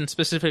web version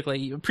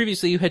specifically.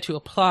 Previously, you had to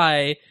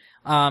apply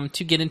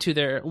to get into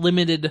their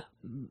limited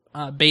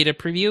beta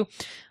preview.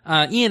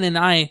 Ian and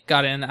I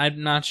got in.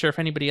 I'm not sure if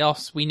anybody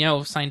else we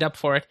know signed up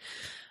for it.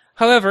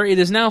 However, it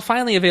is now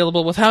finally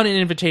available without an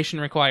invitation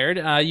required.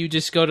 You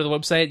just go to the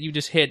website, you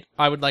just hit,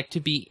 I would like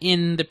to be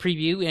in the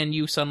preview, and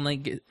you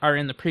suddenly are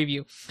in the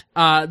preview.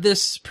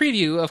 This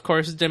preview, of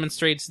course,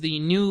 demonstrates the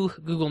new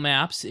Google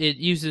Maps. It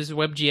uses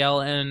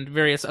WebGL and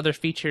various other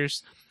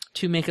features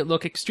to make it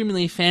look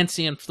extremely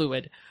fancy and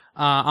fluid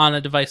on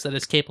a device that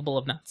is capable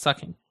of not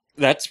sucking.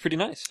 That's pretty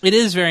nice. It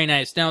is very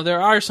nice. Now,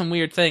 there are some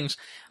weird things.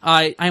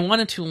 I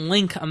wanted to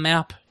link a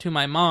map to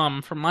my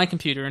mom from my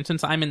computer, and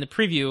since I'm in the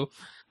preview,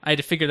 I had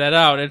to figure that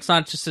out. It's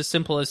not just as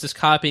simple as just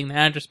copying the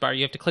address bar.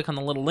 You have to click on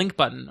the little link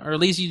button, or at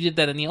least you did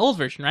that in the old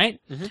version, right?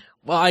 Mhm.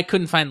 Well, I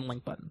couldn't find the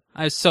link button.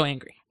 I was so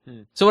angry.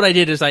 So what I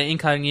did is I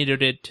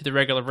incognitoed it to the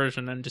regular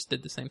version and just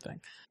did the same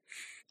thing.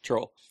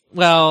 Troll.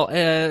 Well,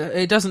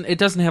 it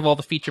doesn't have all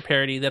the feature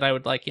parity that I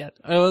would like yet.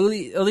 At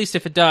least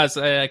if it does,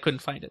 I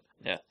couldn't find it.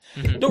 Yeah.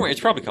 Don't worry, it's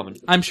probably coming.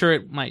 I'm sure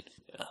it might.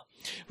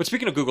 But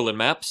speaking of Google and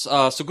Maps,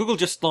 so Google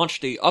just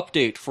launched a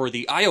update for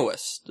the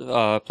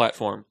iOS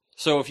platform.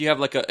 So if you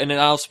have and it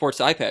now supports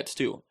iPads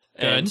too.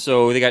 And Good.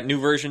 so they got new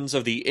versions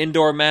of the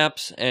indoor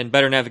maps and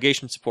better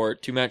navigation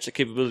support to match the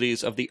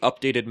capabilities of the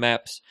updated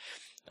maps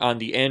on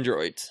the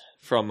Androids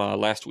from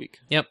last week.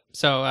 Yep.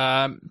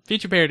 So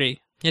feature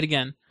parity yet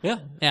again. Yeah.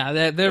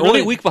 Yeah, they're Only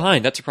really, a week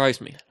behind. That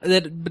surprised me.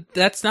 But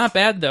that's not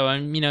bad though. I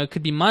mean, it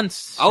could be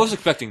months. I was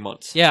expecting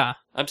months. Yeah.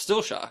 I'm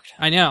still shocked.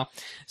 I know.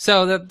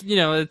 So that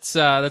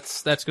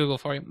it's that's Google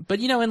for you. But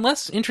in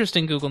less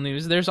interesting Google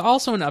news, there's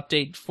also an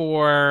update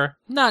for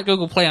not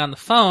Google Play on the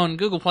phone,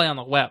 Google Play on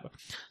the web.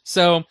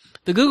 So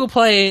the Google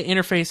Play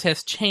interface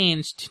has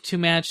changed to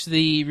match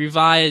the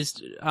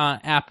revised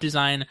app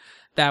design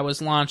that was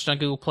launched on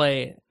Google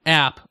Play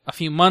app a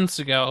few months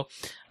ago.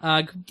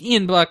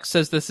 Ian Buck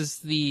says this is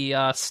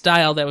the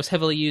style that was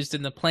heavily used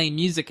in the Play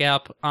Music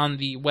app on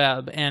the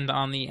web and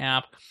on the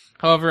app.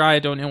 However, I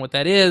don't know what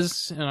that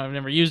is, and I've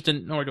never used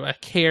it, nor do I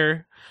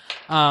care.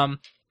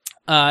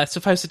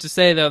 Suffice it to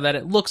say, though, that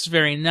it looks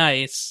very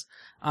nice.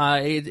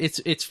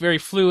 It's very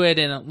fluid,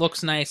 and it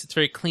looks nice. It's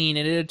very clean,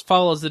 and it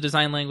follows the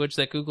design language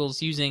that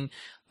Google's using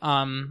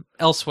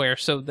elsewhere.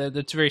 So that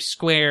it's very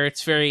square.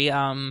 It's very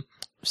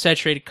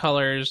saturated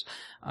colors,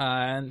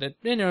 and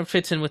it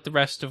fits in with the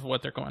rest of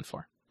what they're going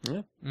for.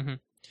 Yeah. Mm-hmm.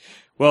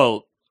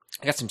 Well,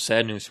 I got some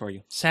sad news for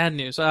you. Sad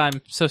news.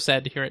 I'm so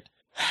sad to hear it.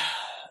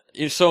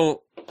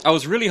 So I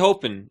was really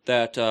hoping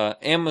that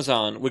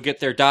Amazon would get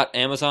their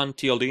 .amazon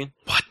TLD.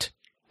 What?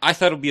 I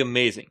thought it would be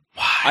amazing.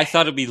 Why? I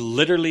thought it would be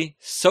literally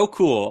so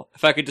cool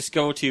if I could just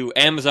go to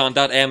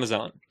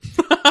Amazon.Amazon.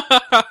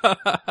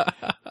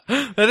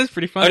 That is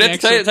pretty funny. I'd have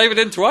to type it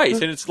in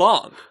twice, and it's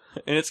long,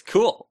 and it's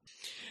cool.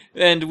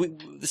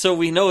 And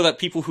we know that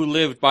people who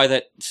lived by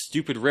that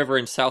stupid river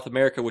in South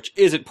America, which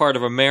isn't part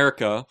of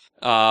America,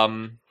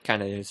 kind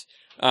of is,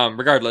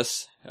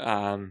 regardless,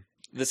 so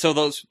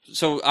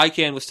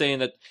ICANN was saying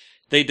that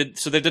they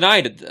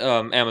denied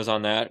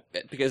Amazon that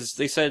because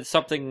they said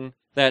something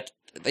that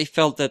they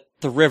felt that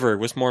the river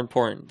was more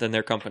important than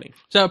their company.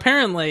 So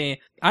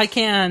apparently,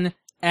 ICANN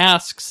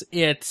asks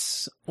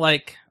its,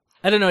 I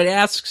don't know, it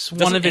asks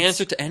one of its...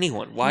 answer to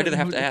anyone. Why do they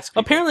have to ask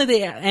people? Apparently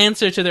they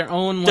answer to their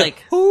own,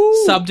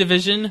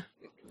 subdivision.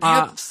 They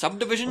have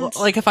subdivisions?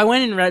 If I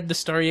went and read the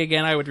story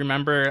again, I would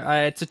remember.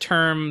 It's a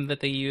term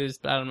that they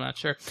used, but I'm not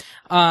sure.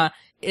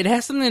 It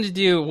has something to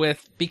do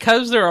with,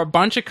 because there are a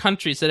bunch of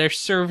countries that are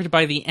served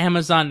by the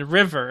Amazon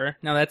River,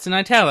 now that's in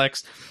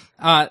italics,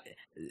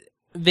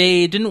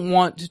 they didn't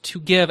want to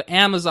give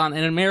Amazon,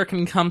 an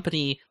American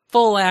company,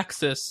 full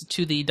access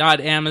to the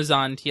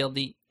 .amazon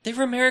TLD. They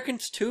were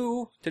Americans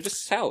too. They're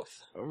just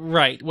south.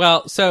 Right.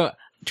 Well, so,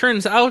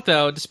 turns out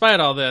though, despite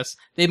all this,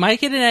 they might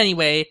get it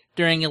anyway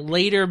during a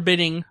later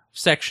bidding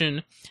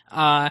section,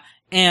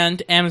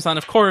 and Amazon,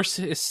 of course,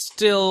 is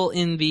still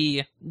in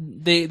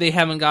they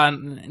haven't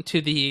gotten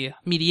to the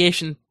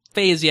mediation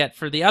phase yet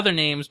for the other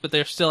names, but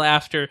they're still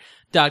after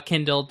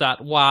 .kindle,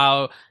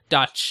 .wow,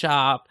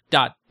 .shop,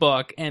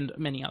 .book, and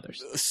many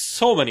others.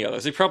 So many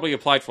others. They probably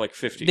applied for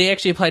 50. They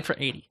actually applied for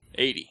 80.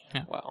 80.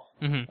 Yeah. Wow.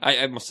 Mm-hmm.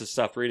 I must have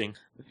stopped reading.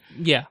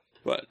 Yeah.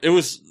 But it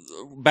was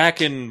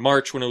back in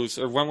March when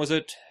when was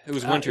it? It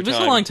was winter time. It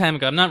was a long time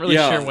ago. I'm not really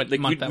sure what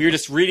month that was. We were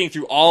just reading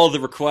through all of the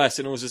requests,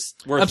 and it was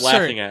just worth Absurd.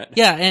 laughing at.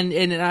 Yeah,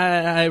 and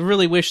I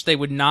really wish they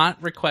would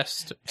not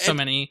request so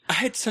many. I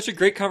had such a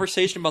great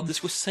conversation about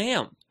this with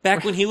Sam,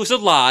 back when he was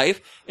alive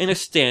and a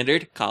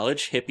standard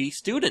college hippie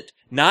student.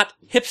 Not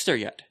hipster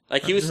yet.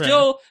 He was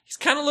he's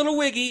kind of a little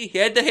wiggy, he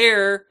had the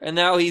hair, and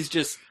now he's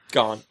just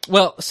gone.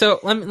 Well,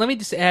 so let me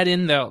just add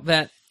in, though,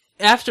 that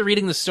after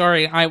reading the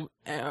story,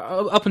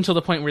 up until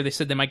the point where they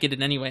said they might get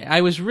it anyway,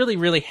 I was really,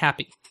 really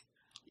happy.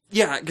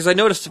 Yeah, because I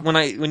noticed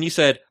when you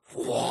said,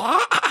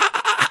 "What?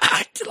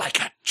 Like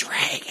a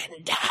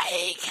dragon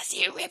died because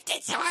you ripped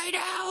its heart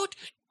out?"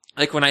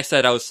 When I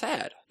said I was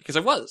sad, because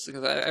I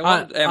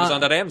wanted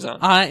Amazon.Amazon.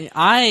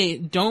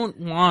 I don't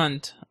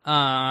want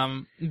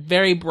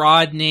very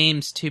broad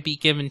names to be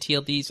given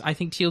TLDs. I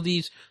think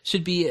TLDs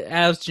should be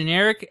as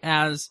generic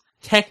as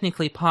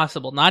technically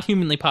possible, not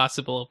humanly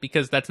possible,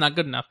 because that's not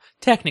good enough.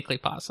 Technically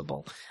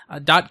possible.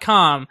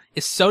 .com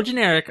is so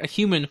generic, a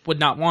human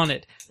would not want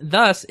it.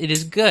 Thus, it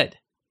is good.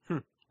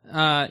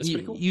 That's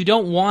pretty cool. You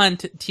don't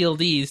want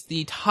TLDs,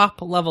 the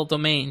top level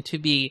domain, to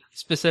be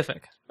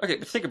specific. Okay,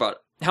 but think about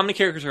it. How many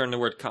characters are in the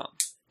word com?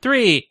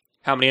 3.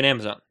 How many in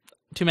Amazon?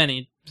 Too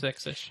many.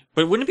 6-ish.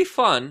 But wouldn't it be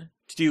fun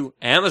to do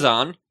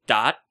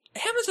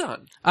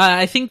Amazon.Amazon?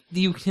 I think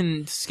you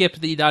can skip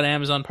the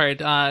 .amazon part.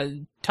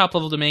 Top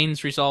level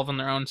domains resolve on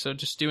their own, so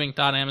just doing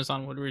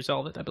 .amazon would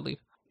resolve it, I believe.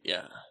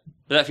 Yeah.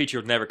 But that feature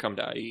would never come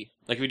to IE.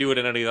 If we do it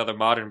in any of the other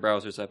modern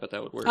browsers, I bet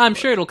that would work. I'm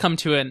sure it'll come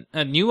to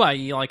a new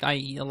IE, like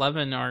IE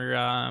 11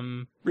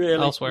 or really?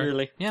 elsewhere.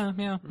 Really? Yeah.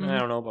 Mm-hmm. I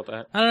don't know about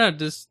that. I don't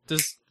know.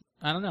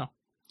 I don't know.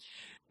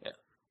 Yeah.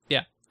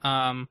 Yeah.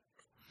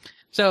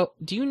 So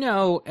do you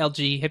know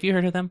LG? Have you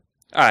heard of them?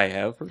 I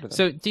have heard of that.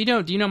 So do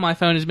you know my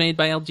phone is made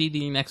by LG,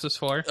 the Nexus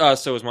 4?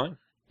 So is mine.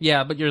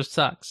 Yeah, but yours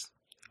sucks.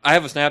 I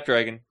have a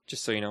Snapdragon,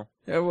 just so you know.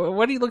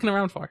 What are you looking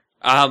around for?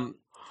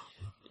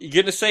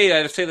 You're gonna say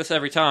I say this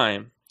every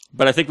time,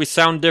 but I think we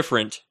sound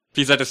different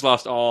because I just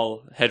lost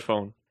all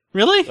headphone.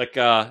 Really?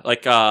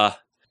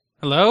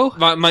 Hello?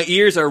 My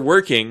ears are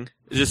working.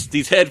 Just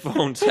these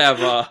headphones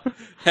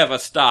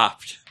have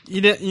stopped.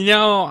 You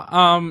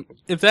know,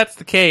 if that's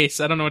the case,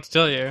 I don't know what to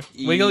tell you.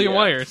 Wiggle your Yeah.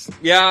 wires.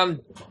 Yeah,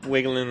 I'm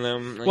wiggling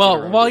them.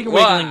 Well, while you're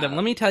wiggling them,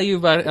 let me tell you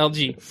about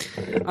LG.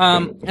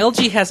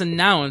 LG has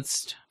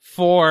announced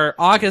for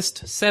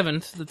August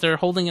 7th that they're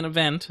holding an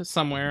event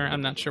somewhere.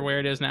 I'm not sure where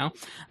it is now.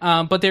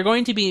 But they're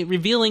going to be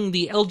revealing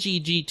the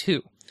LG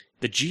G2.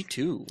 The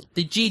G2.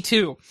 The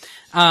G2.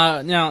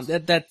 Now,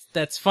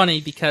 that's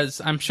funny because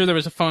I'm sure there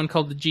was a phone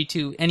called the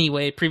G2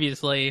 anyway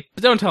previously,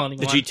 but don't tell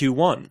anyone. The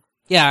G2-1.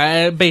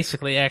 Yeah,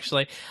 basically,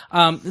 actually.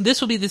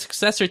 This will be the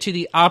successor to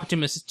the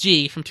Optimus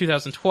G from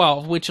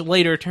 2012, which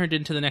later turned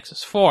into the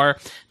Nexus 4.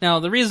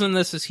 Now, the reason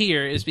this is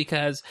here is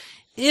because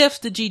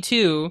if the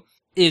G2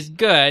 is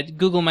good,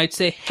 Google might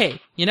say, hey,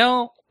 you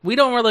know, we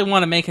don't really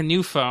want to make a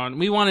new phone.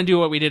 We want to do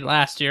what we did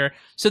last year.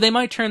 So they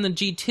might turn the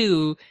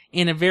G2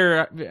 in a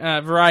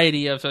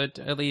variety of it,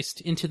 at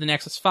least, into the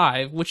Nexus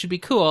 5, which would be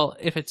cool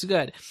if it's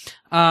good.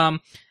 Now,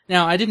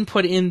 I didn't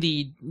put in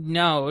the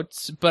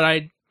notes,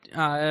 but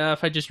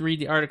if I just read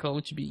the article,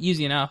 which would be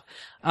easy enough,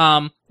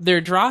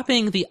 they're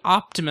dropping the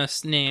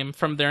Optimus name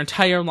from their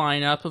entire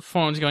lineup of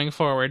phones going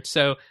forward.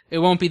 So it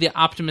won't be the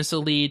Optimus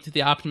Elite,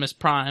 the Optimus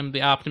Prime,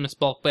 the Optimus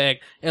Bulk Bag.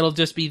 It'll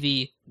just be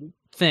the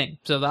thing.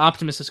 So the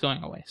Optimus is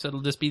going away. So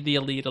it'll just be the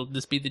Elite, it'll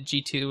just be the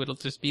G2, it'll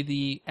just be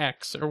the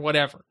X or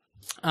whatever.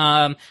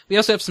 We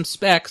also have some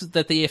specs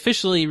that they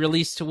officially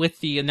released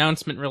with the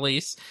announcement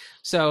release.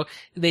 So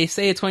they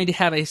say it's going to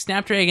have a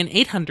Snapdragon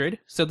 800.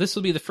 So this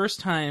will be the first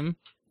time,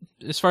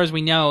 as far as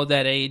we know,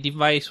 that a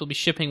device will be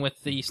shipping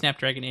with the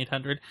Snapdragon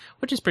 800,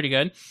 which is pretty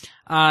good.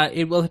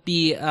 It will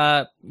be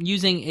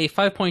using a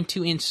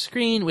 5.2-inch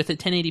screen with a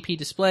 1080p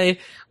display,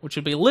 which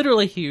will be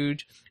literally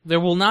huge. There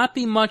will not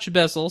be much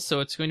bezel, so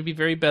it's going to be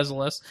very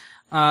bezel-less.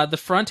 The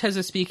front has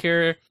a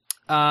speaker.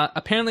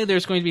 Apparently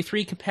there's going to be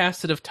 3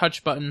 capacitive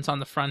touch buttons on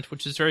the front,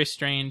 which is very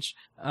strange,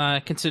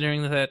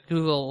 considering that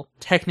Google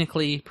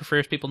technically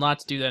prefers people not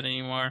to do that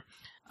anymore.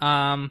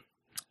 That's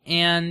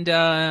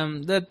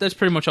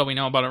pretty much all we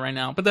know about it right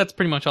now. But that's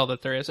pretty much all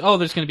that there is. Oh,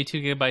 there's going to be 2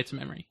 gigabytes of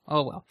memory.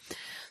 Oh, well.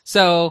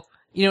 So,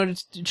 you know,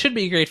 it should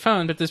be a great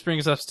phone, but this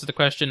brings us to the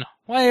question,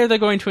 why are they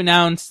going to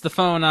announce the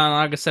phone on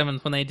August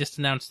 7th when they just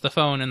announced the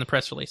phone in the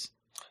press release?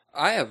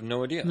 I have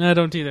no idea. I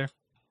don't either.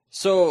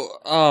 So,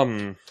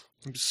 I'm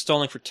just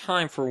stalling for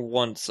time for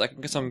once. I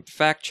guess I'm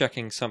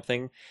fact-checking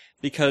something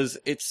because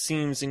it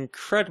seems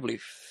incredibly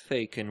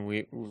fake and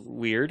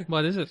weird.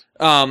 What is it?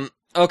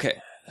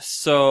 Okay.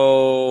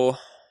 So...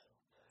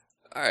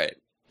 Alright.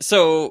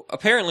 So,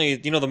 apparently,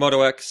 you know the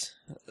Moto X?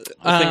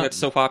 The thing that's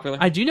so popular?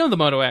 I do know the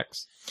Moto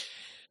X.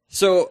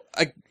 So,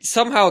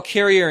 somehow a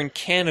carrier in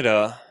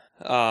Canada,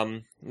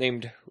 called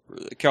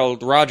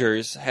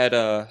Rogers, had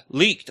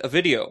leaked a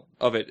video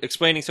of it,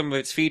 explaining some of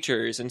its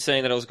features and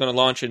saying that it was going to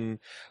launch in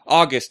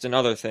August and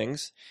other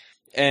things.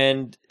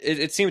 And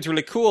it seemed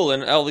really cool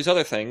and all these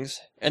other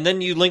things. And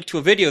then you linked to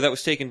a video that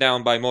was taken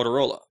down by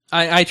Motorola.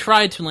 I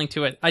tried to link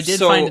to it. I did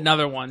find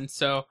another one,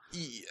 so...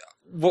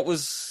 What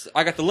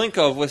I got the link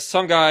of was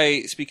some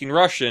guy speaking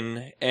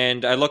Russian,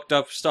 and I looked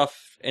up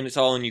stuff, and it's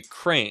all in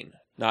Ukraine,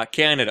 not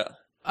Canada.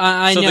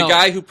 I know. So the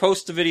guy who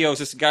posts the video is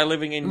this guy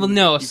living in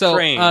Ukraine.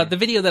 So the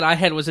video that I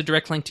had was a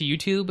direct link to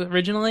YouTube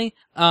originally,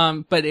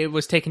 but it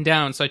was taken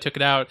down, so I took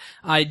it out.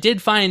 I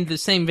did find the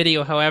same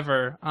video,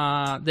 however,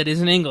 that is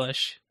in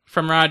English,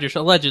 from Rogers,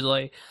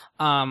 allegedly,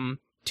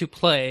 to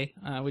play.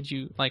 Would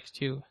you like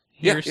to...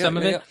 hear some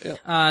of it.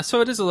 Yeah.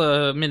 So it is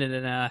a minute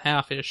and a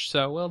half-ish,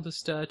 so we'll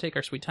just take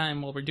our sweet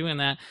time while we're doing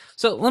that.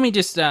 So let me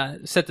just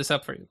set this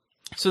up for you.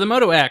 So the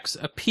Moto X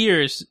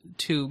appears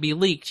to be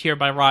leaked here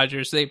by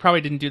Rogers. They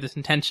probably didn't do this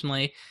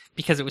intentionally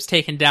because it was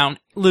taken down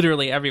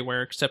literally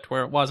everywhere except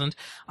where it wasn't.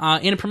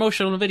 In a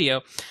promotional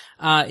video,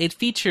 it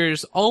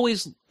features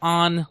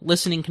always-on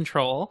listening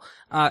control,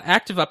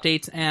 active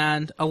updates,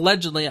 and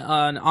allegedly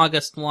an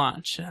August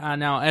launch.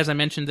 Now, as I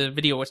mentioned, the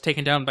video was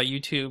taken down by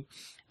YouTube.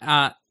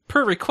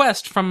 Per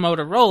request from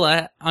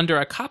Motorola under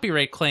a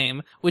copyright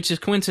claim, which is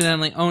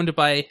coincidentally owned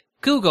by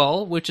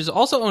Google, which is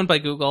also owned by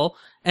Google,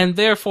 and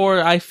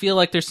therefore I feel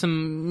like there's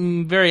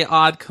some very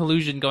odd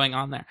collusion going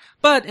on there.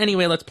 But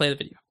anyway, let's play the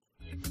video.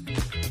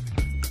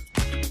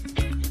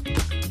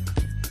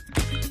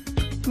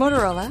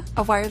 Motorola,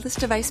 a wireless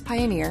device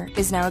pioneer,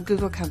 is now a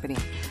Google company,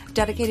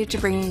 dedicated to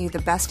bringing you the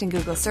best in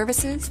Google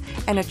services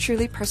and a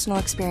truly personal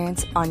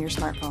experience on your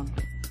smartphone.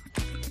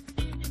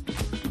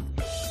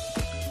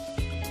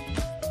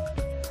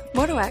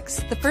 Moto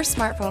X, the first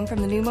smartphone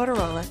from the new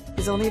Motorola,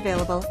 is only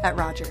available at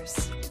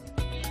Rogers.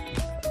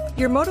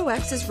 Your Moto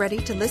X is ready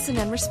to listen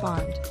and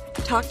respond.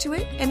 Talk to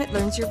it and it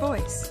learns your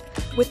voice.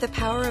 With the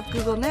power of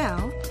Google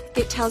Now,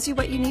 it tells you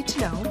what you need to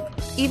know,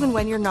 even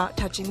when you're not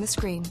touching the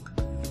screen.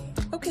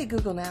 Okay,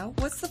 Google Now,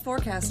 what's the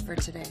forecast for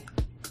today?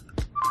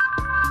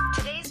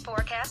 Today's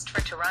forecast for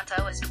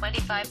Toronto is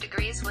 25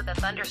 degrees with a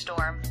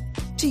thunderstorm.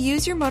 To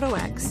use your Moto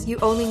X, you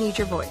only need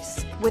your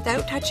voice.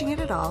 Without touching it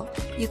at all,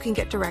 you can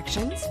get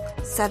directions,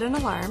 set an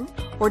alarm,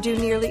 or do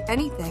nearly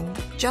anything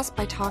just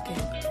by talking.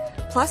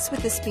 Plus,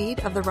 with the speed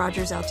of the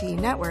Rogers LTE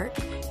network,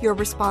 your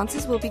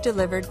responses will be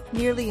delivered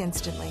nearly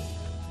instantly.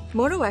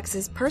 Moto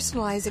X's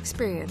personalized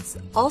experience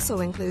also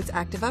includes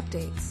active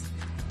updates.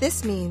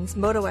 This means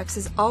Moto X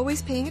is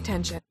always paying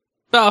attention.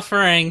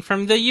 Buffering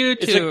from the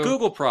YouTube. It's a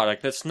Google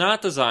product that's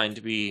not designed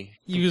to be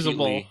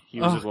Usable.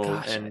 usable Oh,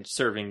 gosh. and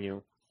serving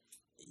you.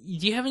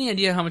 Do you have any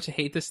idea how much I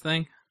hate this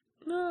thing?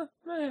 No,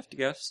 I have to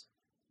guess.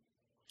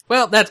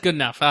 Well, that's good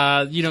enough.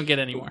 You don't get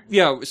any more.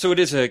 Yeah, so it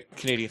is a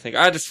Canadian thing.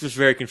 I just was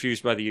very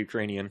confused by the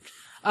Ukrainian.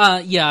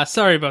 Yeah,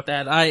 sorry about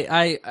that.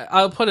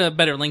 I'll put a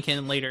better link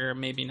in later,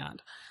 maybe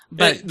not.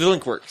 But The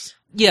link works.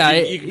 yeah,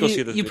 you can go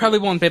see this you video. probably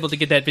won't be able to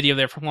get that video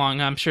there for long.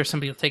 I'm sure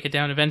somebody will take it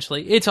down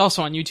eventually. It's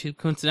also on YouTube,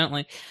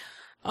 coincidentally.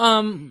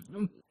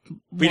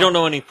 We don't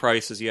know any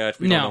prices yet.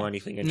 We no, don't know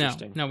anything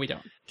interesting. No, we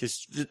don't.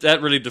 Because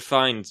that really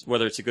defines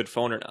whether it's a good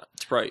phone or not.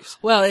 It's price.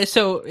 Well,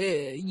 so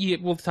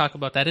we'll talk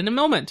about that in a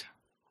moment.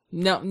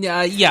 No,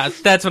 yeah,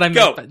 that's what I meant.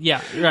 Go. But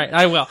yeah, right,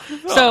 I will.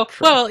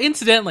 Well,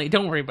 incidentally,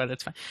 don't worry about it,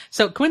 it's fine.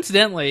 So,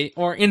 coincidentally,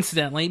 or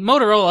incidentally,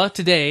 Motorola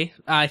today,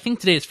 I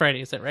think today is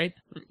Friday, is that right?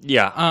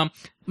 Yeah.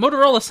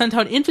 Motorola sent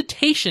out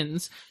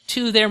invitations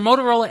to their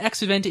Motorola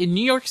X event in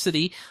New York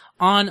City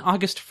on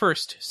August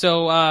 1st.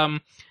 So,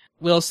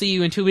 we'll see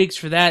you in 2 weeks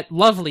for that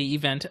lovely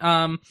event.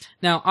 Now,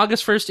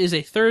 August 1st is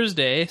a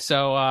Thursday,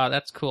 so,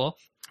 that's cool.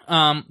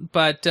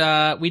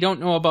 But we don't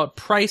know about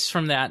price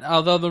from that,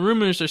 although the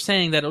rumors are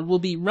saying that it will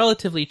be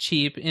relatively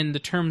cheap in the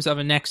terms of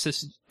a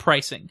Nexus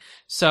pricing.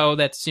 So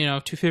that's,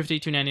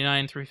 $250,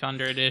 $299,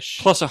 $300-ish.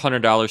 Plus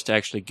 $100 to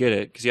actually get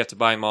it, because you have to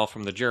buy them all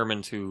from the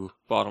Germans who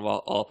bought them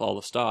all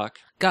the stock.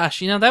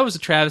 Gosh, that was a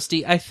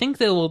travesty. I think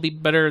they will be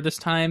better this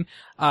time.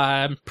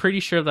 I'm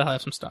pretty sure they'll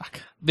have some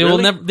stock. They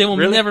Really? will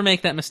Really? never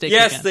make that mistake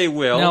Yes, again. they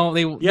will. No,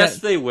 they will.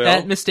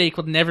 That mistake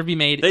will never be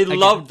made They again.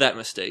 loved that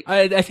mistake.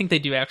 I think they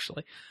do,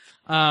 actually.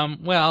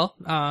 Yeah.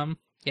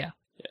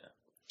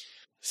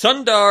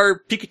 Sundar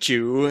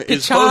Pikachu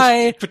is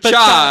Pichai.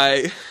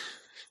 Pichai.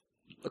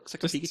 Looks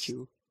like a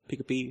Pikachu.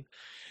 Pika-Pee.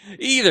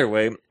 Either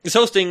way, is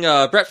hosting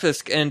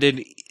breakfast and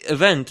an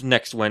event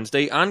next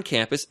Wednesday on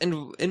campus,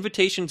 and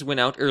invitations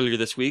went out earlier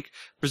this week,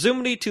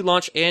 presumably to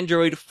launch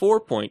Android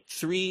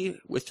 4.3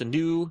 with the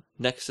new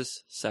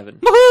Nexus 7.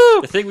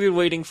 Woohoo! The thing we've been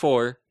waiting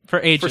for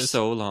ages. for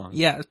so long.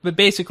 Yeah, but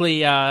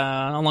basically,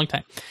 a long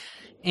time.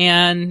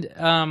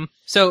 And,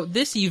 so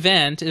this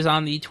event is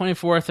on the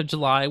 24th of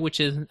July, which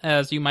is,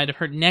 as you might have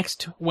heard,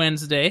 next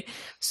Wednesday.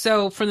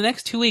 So for the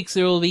next 2 weeks,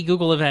 there will be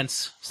Google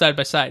events side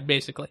by side,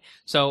 basically.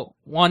 So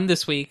one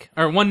next week,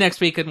 and one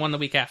the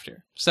week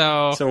after.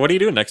 So what are you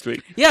doing next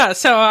week? yeah,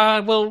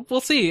 so, we'll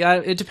see.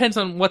 It depends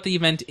on what the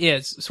event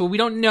is. So we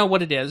don't know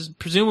what it is.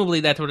 Presumably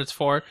that's what it's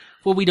for.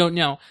 Well, we don't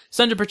know.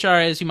 Sundar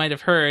Pichai, as you might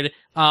have heard,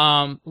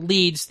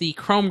 leads the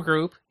Chrome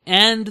group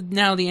and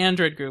now the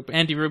Android group.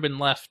 Andy Rubin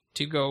left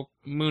to go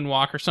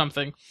moonwalk or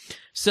something.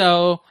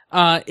 So,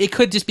 it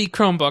could just be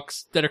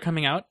Chromebooks that are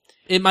coming out.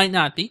 It might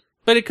not be,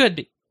 but it could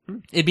be.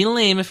 It'd be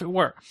lame if it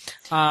were.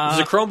 There's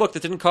a Chromebook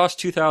that didn't cost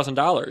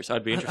 $2,000.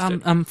 I'd be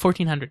interested.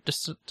 $1,400,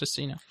 just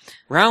so you know.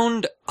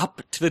 Round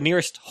up to the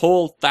nearest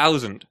whole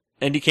 1,000.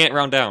 And you can't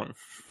round down.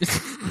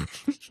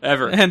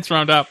 Ever. Hence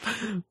round up.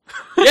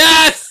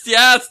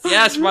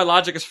 Yes, my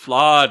logic is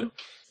flawed.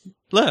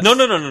 Less.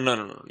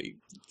 No.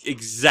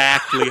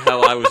 Exactly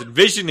how I was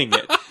envisioning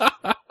it.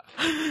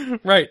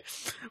 Right.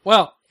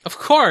 Well, of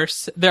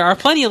course, there are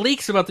plenty of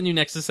leaks about the new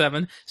Nexus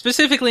 7,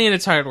 specifically in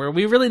its hardware.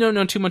 We really don't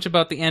know too much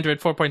about the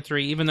Android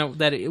 4.3, even though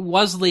that it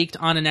was leaked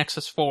on a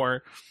Nexus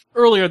 4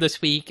 earlier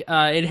this week.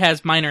 It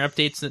has minor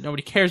updates that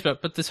nobody cares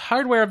about, but this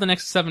hardware of the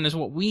Nexus 7 is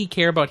what we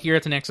care about here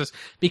at the Nexus,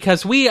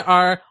 because we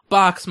are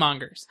box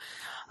mongers.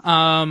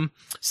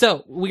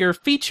 So we are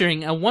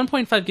featuring a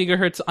 1.5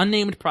 gigahertz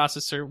unnamed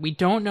processor. We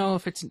don't know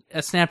if it's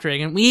a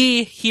Snapdragon.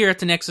 We here at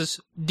the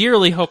Nexus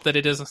dearly hope that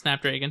it is a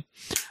Snapdragon.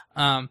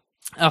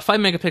 A 5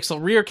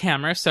 megapixel rear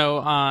camera, so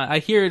I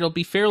hear it'll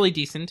be fairly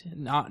decent,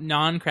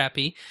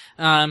 non-crappy.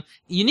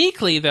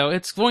 Uniquely though,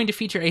 it's going to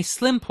feature a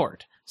slim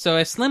port. So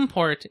a slim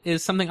port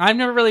is something I've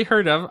never really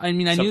heard of. I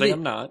mean, I knew that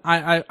I'm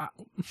not.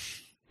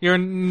 You're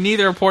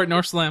neither a port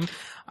nor slim.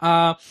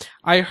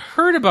 I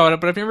heard about it,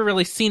 but I've never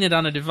really seen it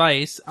on a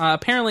device.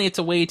 Apparently it's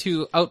a way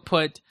to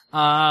output,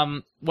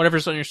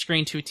 whatever's on your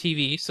screen to a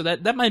TV, so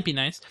that might be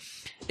nice.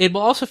 It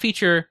will also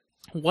feature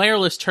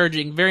wireless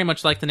charging, very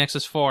much like the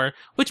Nexus 4,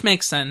 which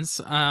makes sense.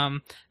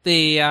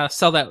 They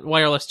sell that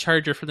wireless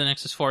charger for the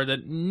Nexus 4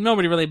 that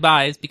nobody really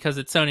buys because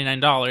it's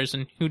 $79,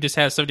 and who just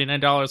has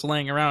 $79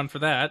 laying around for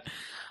that?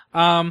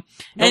 Normally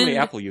and-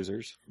 Apple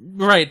users.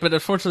 Right, but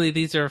unfortunately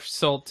these are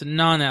sold to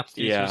non-Apple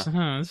Yeah. users.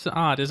 This is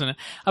odd, isn't it?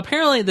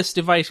 Apparently this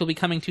device will be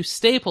coming to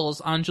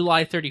Staples on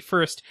July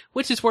 31st,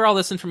 which is where all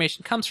this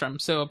information comes from.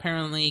 So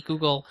apparently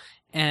Google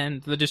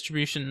and the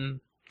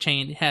distribution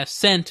chain has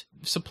sent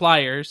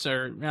suppliers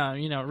or,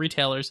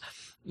 retailers,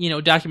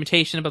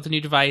 documentation about the new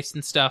device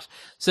and stuff.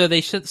 So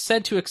they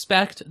said to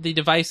expect the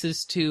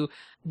devices to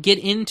get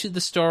into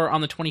the store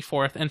on the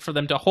 24th and for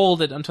them to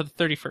hold it until the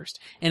 31st.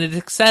 And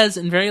it says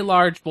in very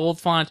large, bold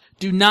font,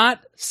 do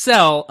not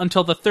sell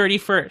until the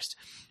 31st.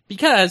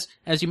 Because,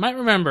 as you might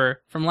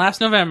remember from last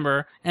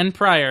November and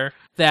prior,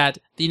 that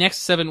the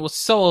Nexus 7 was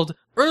sold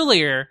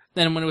earlier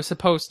than when it was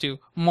supposed to,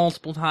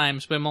 multiple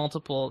times by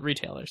multiple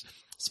retailers.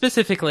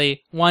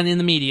 Specifically, one in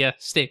the media,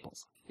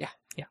 Staples.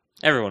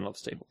 Everyone loves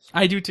Staples.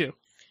 I do too.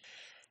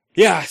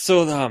 Yeah,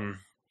 so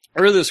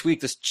earlier this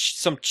week,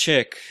 some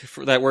chick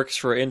that works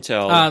for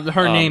Intel.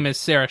 Her name is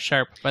Sarah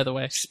Sharp, by the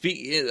way.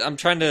 I'm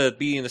trying to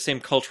be in the same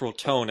cultural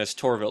tone as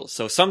Torville.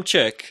 So some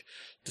chick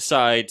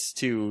decides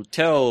to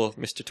tell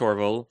Mr.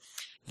 Torville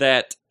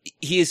that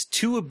he is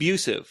too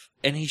abusive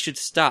and he should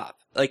stop.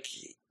 Like,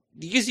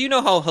 because you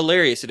know how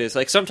hilarious it is.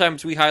 Like,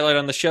 sometimes we highlight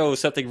on the show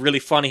something really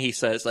funny he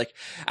says, like,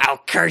 I'll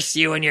curse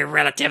you and your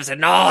relatives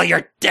and all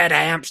your dead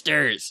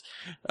hamsters.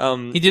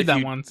 He did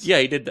that once. Yeah,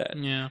 he did that.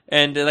 Yeah.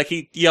 And, like,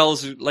 he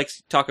yells, like,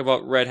 talk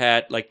about Red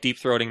Hat, like,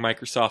 deep-throating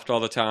Microsoft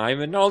all the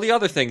time, and all the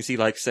other things he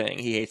likes saying.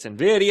 He hates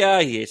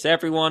NVIDIA, he hates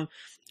everyone.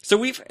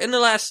 So in the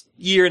last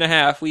year and a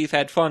half, we've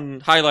had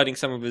fun highlighting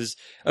some of his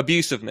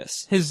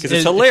abusiveness. Because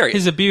it's hilarious.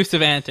 His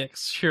abusive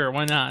antics. Sure,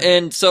 why not?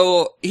 And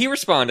so he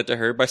responded to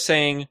her by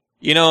saying,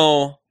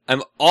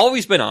 I've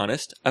always been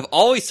honest. I've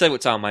always said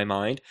what's on my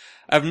mind.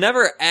 I've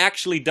never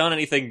actually done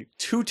anything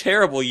too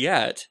terrible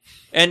yet.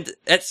 And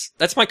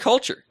that's my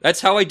culture. That's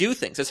how I do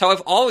things. That's how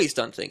I've always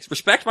done things.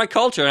 Respect my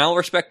culture and I'll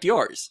respect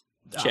yours.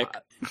 Chick.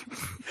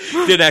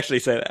 Didn't actually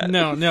say that.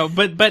 No,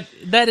 but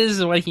that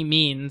is what he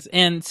means.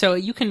 And so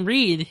you can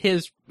read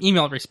his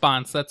email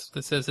response. That's what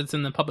this is. It's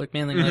in the public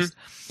mailing list.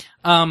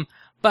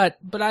 But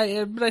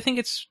I think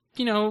it's,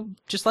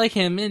 just like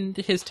him in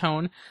his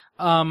tone.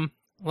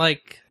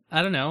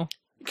 I don't know.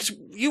 Because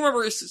you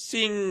remember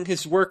seeing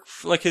his work,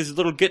 like his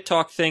little Git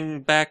Talk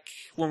thing back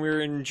when we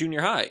were in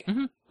junior high.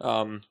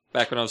 Mm-hmm.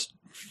 Back when I was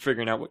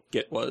figuring out what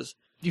Git was.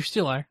 You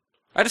still are.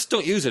 I just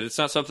don't use it. It's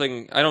not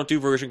something, I don't do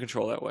version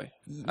control that way.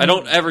 I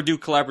don't ever do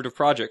collaborative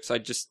projects. I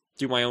just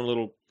do my own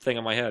little thing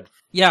on my head.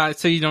 Yeah,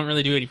 so you don't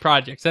really do any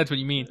projects. That's what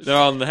you mean. They're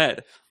all in the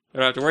head. I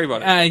don't have to worry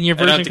about it. And your I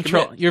don't version have to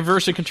control. commit. Your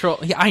version control.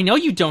 Yeah, I know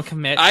you don't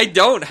commit. I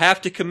don't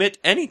have to commit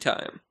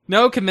anytime.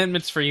 No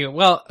commitments for you.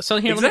 Well, so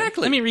here,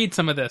 Exactly. let me read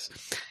some of this.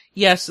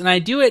 Yes, and I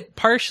do it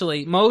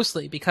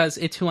mostly because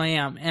it's who I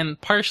am, and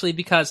partially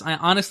because I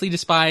honestly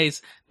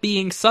despise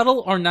being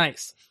subtle or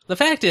nice. The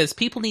fact is,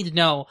 people need to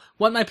know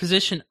what my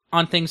position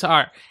on things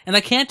are, and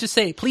I can't just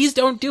say, please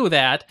don't do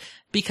that,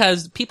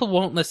 because people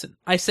won't listen.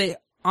 I say,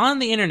 on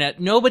the internet,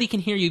 nobody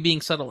can hear you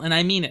being subtle, and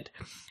I mean it.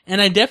 And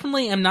I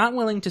definitely am not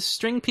willing to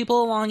string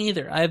people along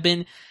either.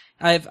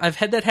 I've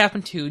had that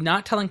happen too,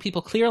 not telling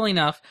people clearly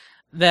enough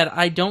that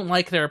I don't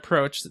like their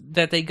approach,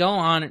 that they go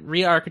on and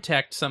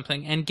re-architect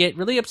something and get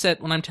really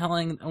upset when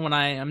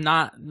I am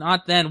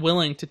not then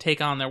willing to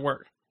take on their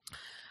work.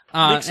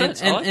 Makes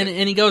sense.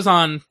 And he goes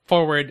on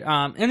forward,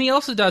 and he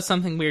also does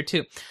something weird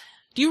too.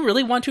 Do you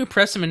really want to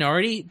oppress a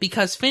minority?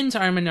 Because Finns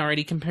are a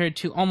minority compared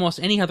to almost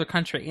any other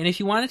country. And if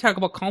you want to talk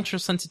about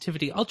cultural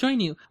sensitivity, I'll join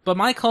you. But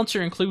my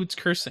culture includes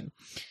cursing.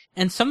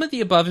 And some of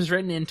the above is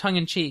written in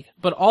tongue-in-cheek,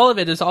 but all of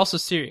it is also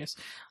serious.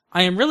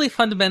 I am really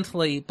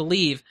fundamentally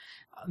believe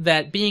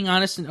that being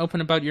honest and open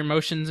about your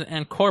emotions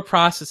and core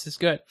process is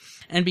good.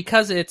 And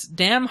because it's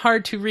damn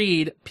hard to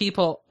read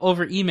people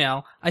over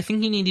email, I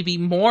think you need to be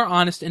more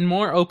honest and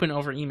more open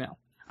over email.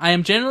 I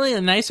am generally a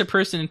nicer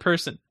person in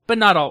person, but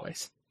not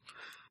always.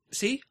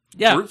 See?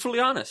 Yeah. Brutally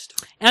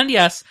honest. And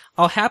yes,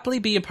 I'll happily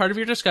be a part of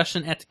your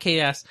discussion at the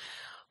KS,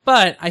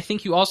 but I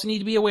think you also need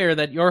to be aware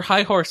that your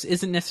high horse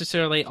isn't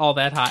necessarily all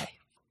that high.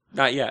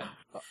 Not yet.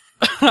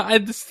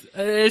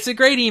 It's a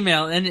great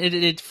email, and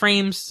it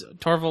frames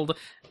Torvald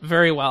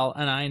very well,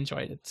 and I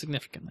enjoyed it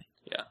significantly.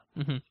 Yeah.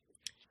 Mm-hmm.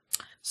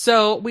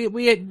 So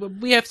we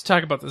have to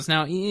talk about this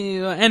now.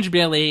 Andrew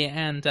Bailey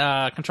and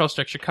Control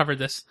Structure covered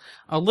this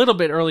a little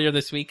bit earlier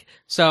this week,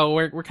 so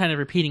we're kind of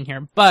repeating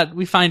here, but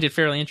we find it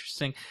fairly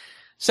interesting.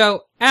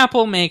 So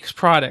Apple makes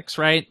products,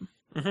 right?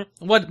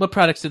 Mm-hmm. What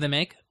products do they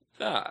make?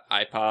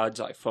 iPods,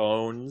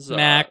 iPhones,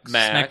 Macs,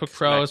 Macs, MacBook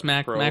Pros,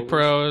 Mac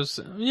Pros,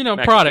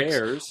 Mac products.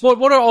 Airs. What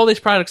do all these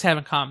products have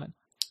in common?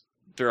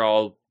 They're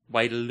all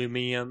white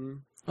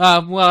aluminum.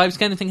 Well, I was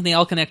kind of thinking they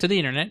all connect to the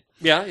internet.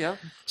 Yeah.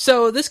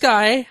 So this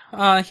guy,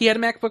 he had a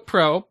MacBook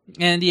Pro,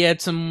 and he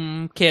had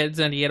some kids,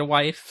 and he had a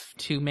wife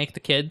to make the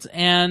kids,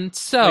 and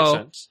so,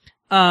 Makes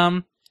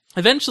sense.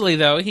 Eventually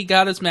though, he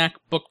got his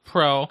MacBook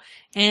Pro,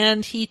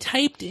 and he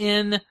typed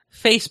in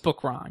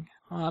Facebook wrong.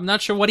 I'm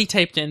not sure what he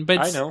typed in, but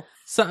I know.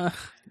 So,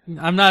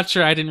 I'm not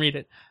sure. I didn't read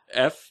it.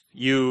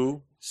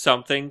 FU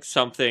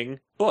something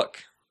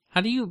book.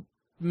 How do you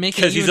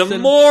making Because you he's a instead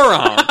of-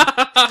 moron.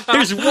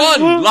 There's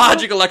one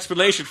logical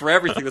explanation for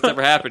everything that's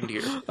ever happened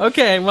here.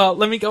 Okay, well,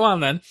 let me go on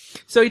then.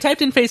 So he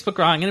typed in Facebook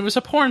wrong, and it was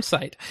a porn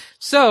site.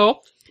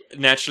 So,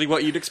 Naturally,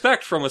 what you'd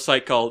expect from a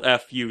site called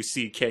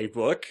FUCK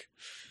Book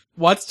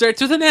what starts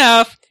with an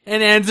F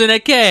and ends in a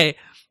K?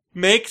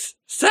 makes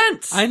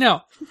sense. I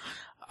know.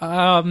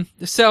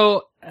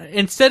 So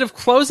instead of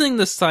closing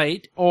the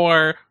site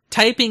or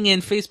typing in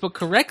Facebook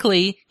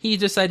correctly, he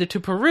decided to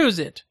peruse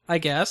it, I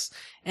guess.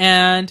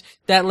 And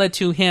that led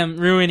to him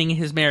ruining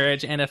his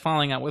marriage and a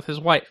falling out with his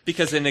wife.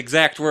 Because in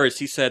exact words,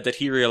 he said that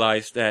he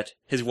realized that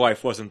his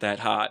wife wasn't that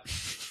hot.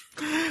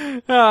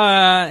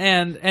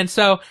 And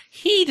so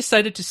he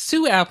decided to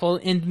sue Apple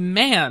and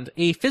demand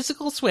a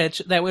physical switch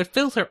that would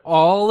filter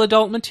all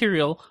adult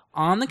material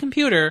on the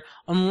computer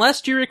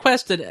unless you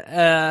requested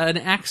an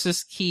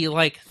access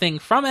key-like thing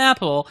from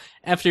Apple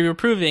after you were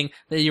proving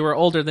that you were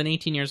older than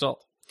 18 years old.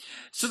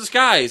 So this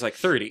guy is like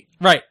 30.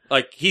 Right,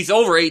 Like, he's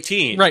over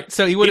 18. right.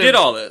 So he would He did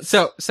all this.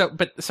 So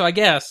I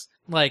guess,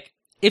 like,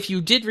 if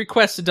you did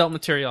request adult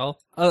material,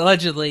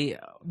 allegedly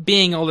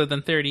being older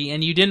than 30,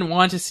 and you didn't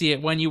want to see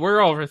it when you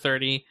were over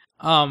 30,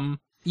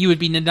 you would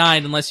be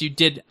denied unless you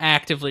did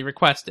actively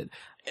request it.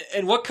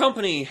 And what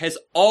company has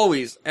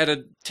always had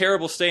a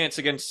terrible stance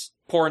against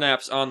porn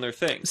apps on their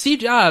things? Steve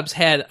Jobs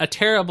had a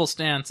terrible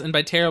stance, and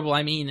by terrible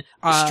I mean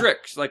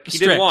Strict. Like, he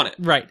strict, didn't want it.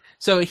 Right.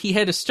 So he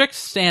had a strict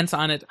stance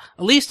on it,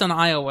 at least on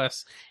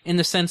iOS, in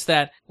the sense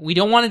that we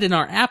don't want it in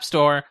our app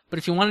store, but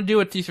if you want to do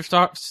it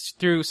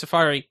through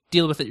Safari,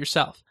 deal with it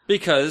yourself.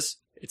 Because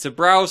it's a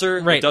browser.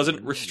 Right. It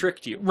doesn't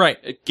restrict you. Right.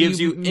 It gives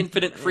you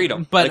infinite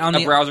freedom. But like on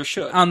a browser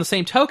should. On the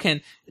same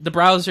token, the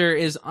browser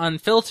is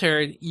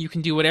unfiltered. You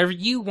can do whatever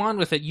you want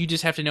with it. You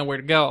just have to know where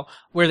to go.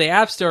 Where the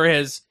App Store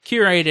is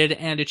curated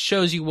and it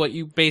shows you what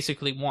you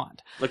basically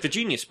want. Like the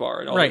Genius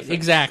Bar and all Right, those things.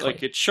 exactly.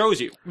 Like, it shows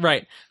you.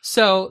 Right.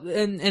 So,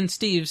 and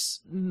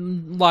Steve's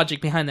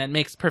logic behind that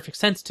makes perfect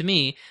sense to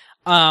me.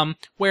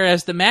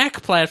 Whereas the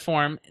Mac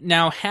platform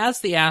now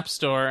has the App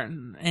Store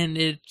and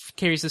it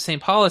carries the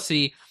same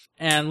policy.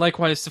 And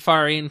likewise,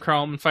 Safari and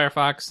Chrome and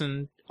Firefox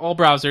and all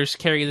browsers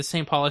carry the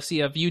same policy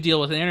of you deal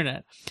with the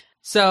internet.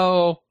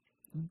 So,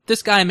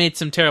 this guy made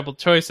some terrible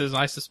choices,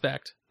 I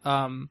suspect.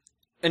 And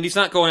he's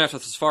not going after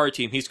the Safari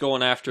team. He's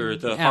going after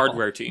the Apple.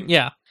 hardware team.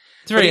 Yeah.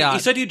 It's But very he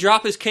odd. said he'd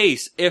drop his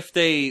case if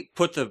they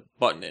put the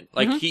button in.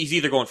 Like, he's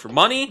either going for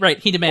money right,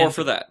 he demands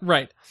or for that.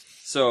 Right.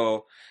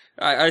 So,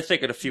 I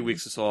think in a few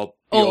weeks this will all be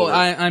Oh, over.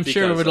 I'm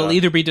sure because, it'll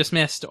either be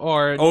dismissed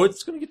or Oh,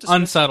 it's going to get dismissed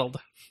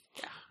unsettled.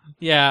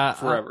 Yeah.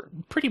 forever.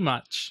 Pretty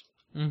much.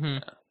 Mm-hmm.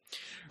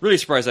 Really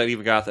surprised I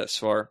even got this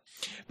far.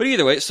 But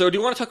either way, so do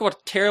you want to talk about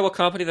a terrible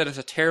company that has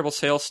a terrible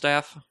sales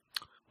staff? What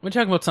are you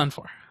talking about Sun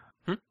for?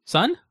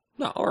 Sun?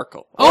 No,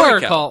 Oracle.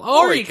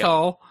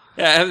 Oracle.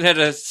 Yeah, I haven't had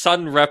a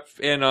Sun rep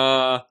in,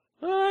 I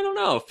don't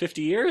know,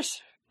 50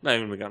 years? Not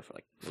even been gone for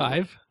like...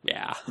 5?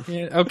 Yeah.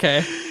 Yeah,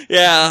 okay.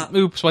 Yeah.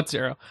 Oops, what's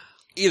 0?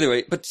 Either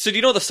way, but so do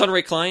you know the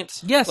Sunray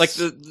clients? Yes. Like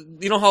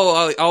you know how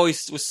I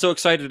always was so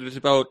excited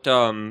about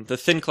the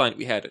thin client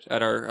we had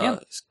at our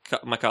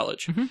my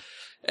college, Mhm.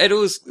 and it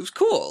was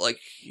cool. Like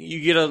you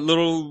get a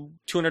little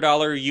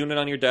 $200 unit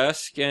on your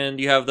desk,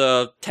 and you have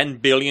the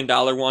 $10 billion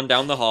one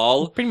down the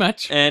hall, Pretty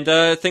much. and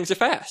things are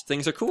fast.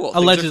 Things are cool. Things are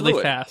Allegedly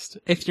fluid. fast.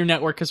 If your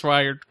network is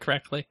wired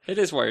correctly. It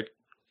is wired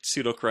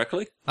pseudo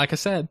correctly. Like I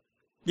said.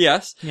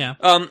 Yes. Yeah.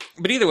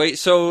 But either way,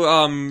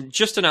 so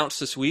just announced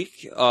this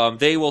week,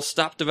 they will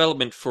stop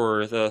development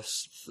for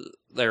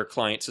their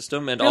client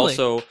system, and Really?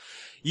 also,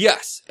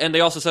 yes, and they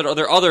also said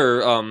other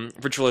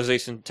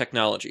virtualization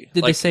technology.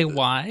 Did they like, say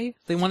why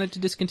they wanted to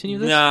discontinue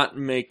this? not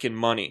making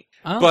money?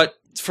 Oh. But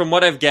from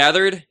what I've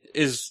gathered,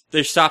 is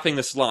they're stopping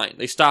this line.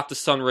 They stopped the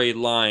Sunray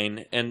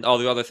line and all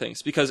the other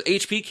things because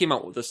HP came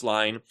out with this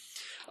line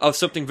of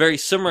something very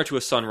similar to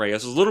a Sunray. It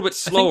was a little bit I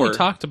slower. think we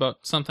talked about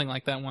something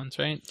like that once,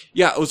 right?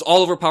 Yeah, it was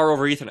all over power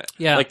over Ethernet.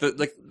 Yeah. Like the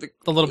The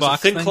little it was box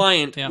a thin thing?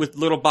 client Yeah. with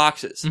little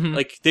boxes. Mhm.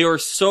 Like they were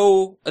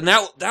so, and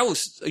that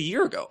was a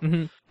year ago.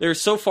 Mhm. They were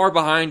so far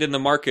behind in the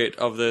market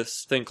of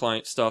this thin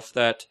client stuff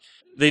that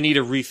they need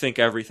to rethink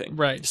everything.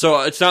 Right.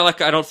 So it's not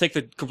like I don't think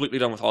they're completely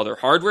done with all their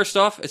hardware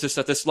stuff. It's just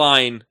that this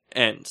line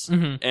ends,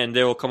 Mhm. and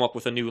they will come up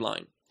with a new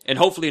line. And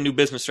hopefully a new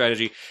business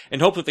strategy,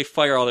 and hope that they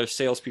fire all their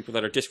salespeople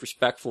that are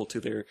disrespectful to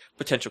their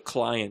potential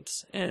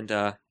clients, and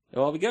it'll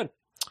all be good.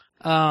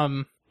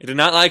 They do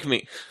not like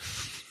me.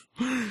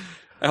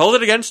 I hold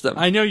it against them.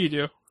 I know you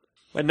do.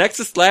 When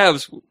Nexus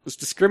Labs was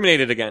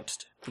discriminated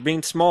against for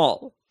being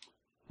small.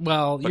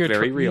 Well, But you're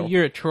very a real.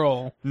 You're a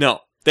troll.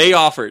 No, they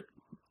offered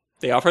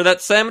that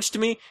sandwich to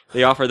me.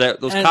 They offered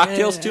those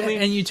cocktails to me.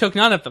 And you took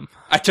none of them.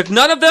 I took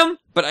none of them,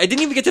 but I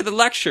didn't even get to the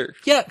lecture.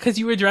 Yeah, because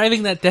you were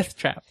driving that death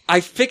trap. I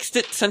fixed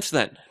it since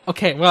then.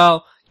 Okay,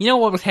 well, you know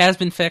what has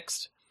been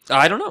fixed?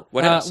 I don't know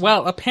what else.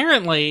 Well,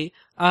 apparently,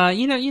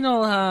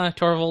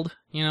 Torvald,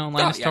 You know,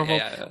 Linus yeah, Torvald.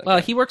 yeah, Well,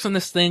 yeah. he works on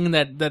this thing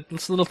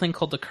this little thing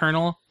called the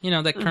kernel. You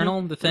know, that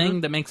kernel, the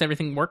thing that makes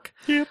everything work.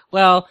 Yep.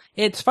 Well,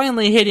 it's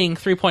finally hitting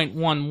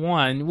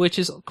 3.11, which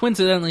is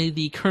coincidentally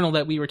the kernel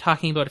that we were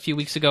talking about a few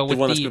weeks ago The with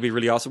one that's going to be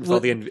really awesome with all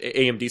the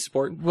AMD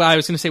support. well, I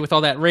was going to say with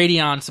all that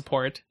Radeon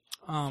support.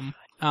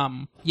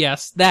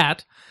 Yes,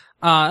 that.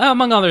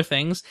 Among other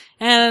things.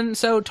 And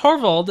so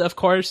Torvald, of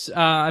course,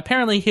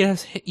 apparently he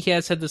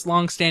has had this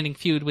long-standing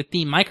feud with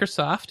the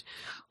Microsoft,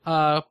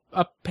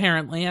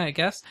 apparently, I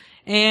guess.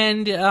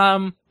 And,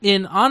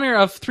 in honor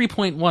of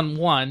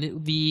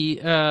 3.11,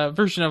 the,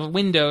 version of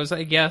Windows,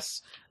 I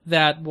guess,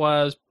 that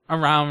was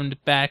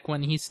around back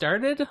when he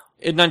started.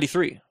 In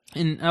 93.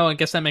 I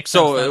guess that makes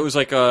sense. So then. it was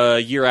like a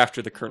year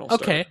after the kernel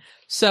started. Okay.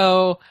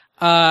 So,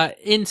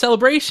 in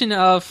celebration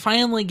of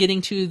finally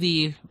getting to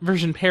the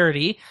version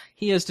parity,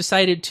 he has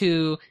decided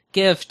to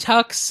give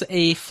Tux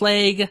a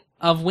flag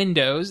of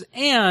Windows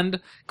and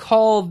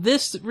call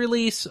this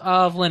release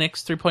of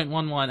Linux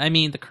 3.11, I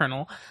mean the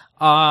kernel,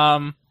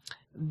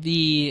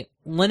 the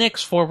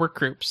Linux for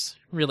Workgroups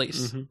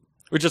release. Mm-hmm.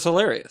 Which is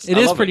hilarious. It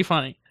I is love pretty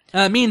funny.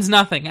 It means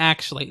nothing,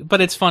 actually,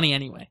 but it's funny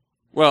anyway.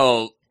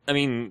 Well, I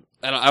mean,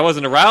 I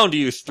wasn't around to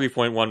use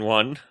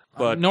 3.11,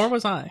 but... Nor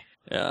was I.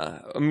 Yeah,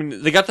 I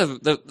mean, they got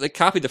they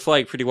copied the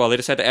flag pretty well. They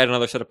just had to add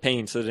another set of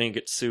panes so they didn't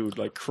get sued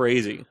like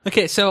crazy.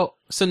 Okay, so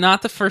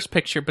not the first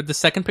picture, but the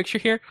second picture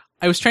here.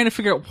 I was trying to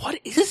figure out, what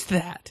is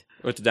that?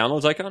 With the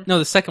downloads icon? No,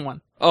 the second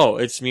one. Oh,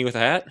 it's me with a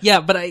hat?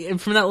 Yeah, but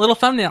from that little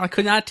thumbnail, I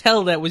could not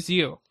tell that was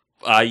you.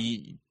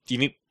 You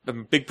need... I'm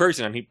a big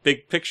person. I need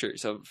big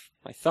pictures of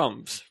my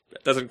thumbs.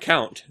 That doesn't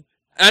count.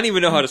 I don't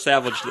even know how to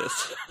salvage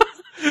this.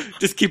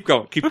 Just keep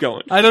going. Keep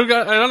going. I don't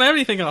have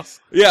anything else.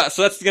 Yeah,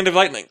 so that's the end of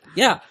Lightning.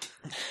 Yeah.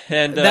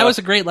 And That was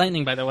a great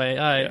lightning, by the way.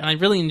 I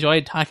really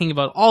enjoyed talking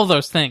about all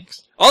those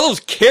things. all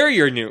those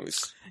carrier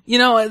news. You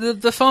know,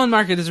 the phone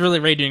market is really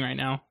raging right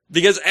now.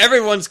 Because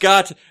everyone's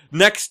got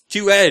Next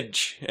to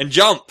Edge and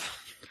Jump.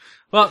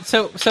 Well,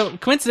 so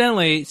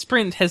coincidentally,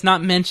 Sprint has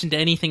not mentioned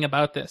anything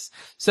about this.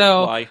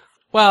 So, Why?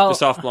 well, The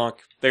soft blanc.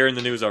 They're in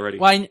the news already.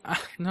 why?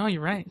 No,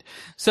 you're right.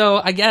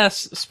 So I guess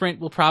Sprint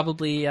will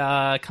probably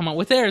come out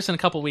with theirs in a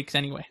couple weeks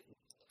anyway.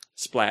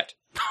 Splat.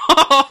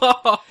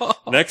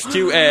 Next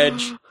to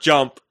Edge,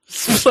 Jump,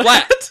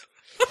 Splat.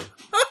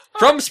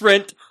 From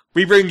Sprint,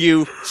 we bring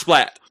you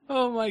Splat.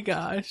 Oh my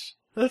gosh,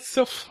 that's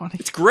so funny.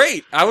 It's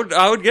great. I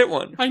would get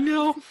one. I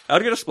know. I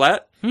would get a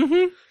Splat.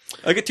 Mm-hmm.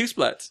 I'll get 2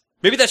 Splats.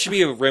 Maybe that should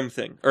be a RIM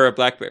thing. Or a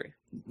BlackBerry.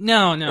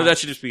 No. Or that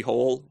should just be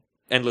whole.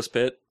 Endless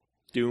Pit.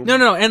 Doom.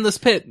 No, Endless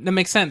Pit. That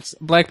makes sense.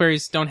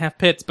 Blackberries don't have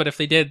pits, but if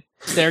they did,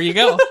 there you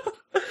go.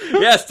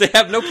 Yes, they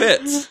have no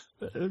pits.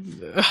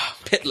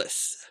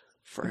 Pitless.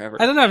 Forever.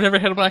 I don't know. I've never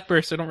had a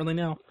Blackberry, so I don't really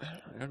know.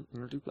 I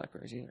don't do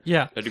Blackberries either.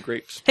 Yeah. I do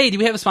grapes. Hey, do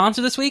we have a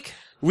sponsor this week?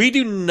 We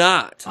do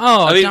not.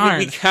 Oh, I mean, darn.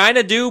 we kind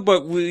of do,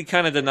 but we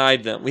kind of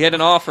denied them. We had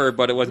an offer,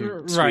 but it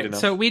wasn't sweet Right. enough.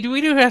 So we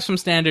do have some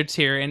standards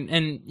here,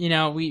 and you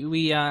know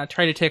we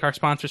try to take our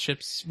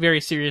sponsorships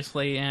very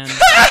seriously. And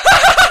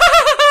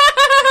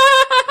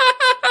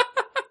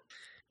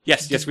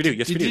Yes, we do.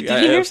 Yes, we do.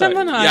 Did you hear I'm sorry.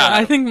 something? Yeah.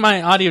 I think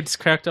my audio just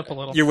cracked up a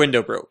little. Your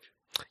window broke.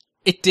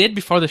 It did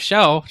before the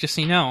show, just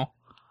so you know.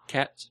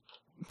 Cats.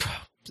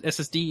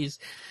 SSDs.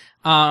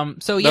 So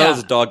No, yeah. that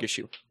was a dog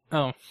issue.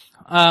 Oh.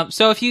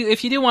 So if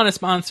you do want to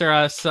sponsor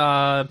us,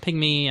 ping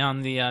me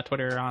on the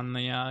Twitter, on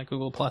the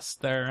Google Plus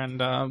there, and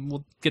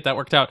we'll get that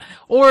worked out.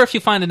 Or if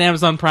you find an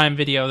Amazon Prime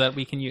video that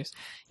we can use.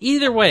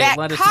 Either way, That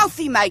let us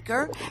coffee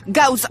maker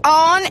goes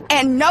on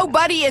and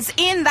nobody is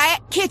in that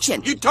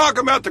kitchen. You talking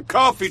about the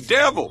coffee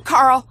devil?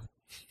 Carl,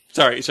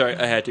 Sorry,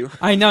 I had to.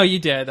 I know you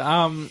did.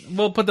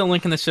 We'll put the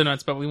link in the show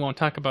notes, but we won't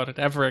talk about it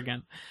ever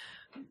again.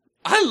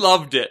 I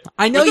loved it.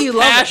 I know With a you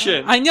love passion.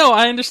 it. I know,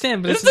 I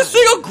understand, but It's the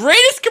single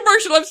greatest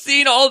commercial I've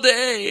seen all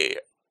day.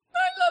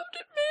 I loved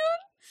it,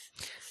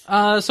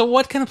 man. So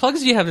what kind of plugs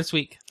do you have this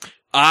week?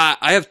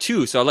 I have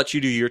 2, so I'll let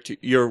you do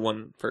your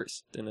one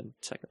first, and then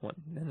second one,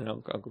 and then I'll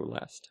go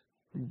last.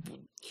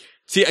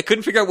 See, I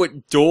couldn't figure out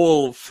what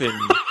dolphin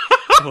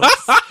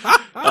was.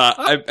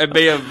 I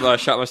may have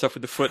shot myself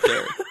in the foot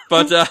there.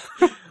 But,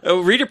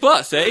 Reader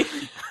Plus, eh?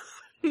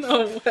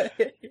 No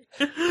way.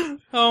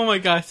 Oh my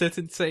gosh, that's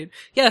insane.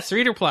 Yes,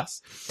 Reader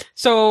Plus.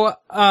 So,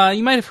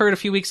 you might have heard a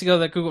few weeks ago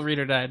that Google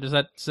Reader died. Does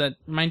that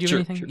remind you of Sure,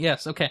 anything? sure.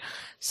 Yes, okay.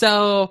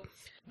 So,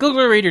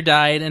 Google Reader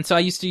died, and so I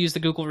used to use the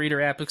Google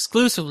Reader app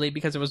exclusively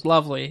because it was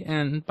lovely,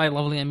 and by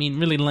lovely I mean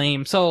really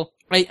lame. So,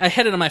 I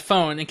had it on my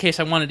phone in case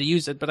I wanted to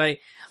use it, but I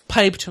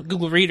piped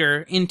Google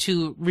Reader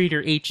into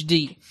Reader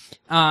HD.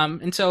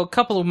 And so a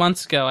couple of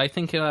months ago, I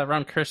think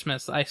around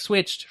Christmas, I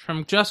switched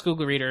from just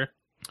Google Reader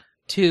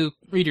to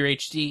Reader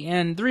HD,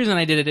 and the reason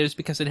I did it is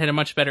because it had a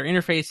much better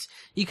interface.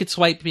 You could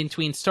swipe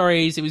between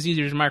stories. It was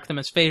easier to mark them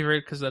as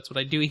favorite because that's what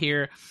I do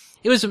here.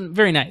 It was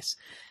very nice.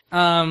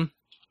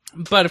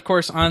 But of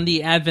course, on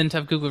the advent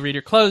of Google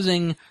Reader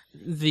closing,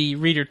 the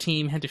Reader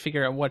team had to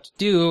figure out what to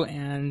do,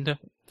 and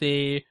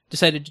they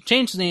decided to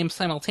change the name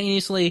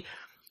simultaneously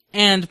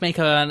and make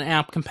an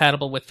app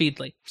compatible with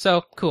Feedly.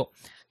 So, cool.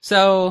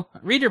 So,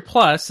 Reader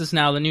Plus is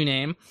now the new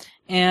name,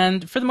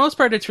 And for the most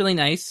part, it's really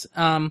nice.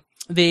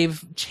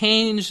 They've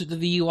changed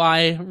the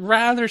UI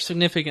rather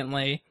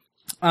significantly.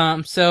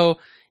 So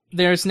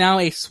there's now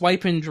a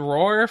swipe and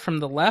drawer from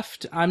the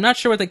left. I'm not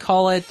sure what they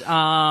call it.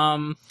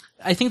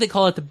 I think they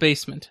call it the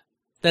basement.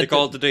 They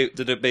call it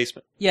the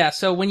basement. Yeah,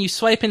 so when you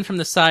swipe in from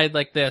the side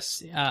like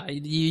this,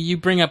 you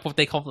bring up what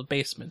they call the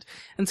basement.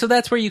 And so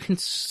that's where you can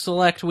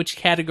select which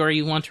category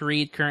you want to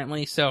read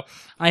currently. So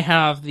I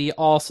have the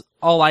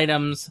all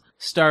items,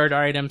 starred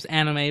items,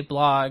 anime,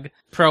 blog,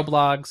 pro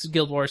blogs,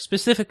 Guild Wars,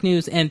 specific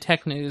news, and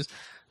tech news.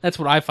 That's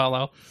what I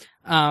follow.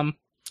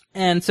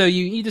 And so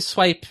you need to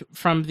swipe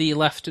from the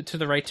left to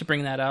the right to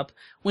bring that up.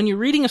 When you're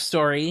reading a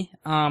story,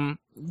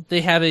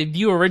 they have a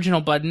view original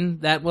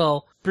button that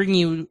will bring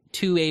you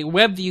to a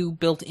web view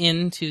built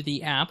into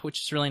the app,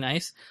 which is really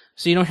nice.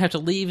 So you don't have to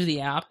leave the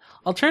app.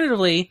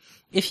 Alternatively,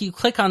 if you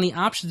click on the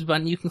options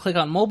button, you can click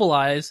on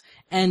mobilize,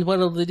 and what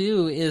it'll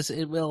do is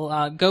it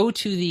will go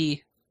to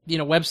the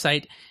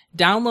website,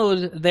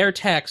 download their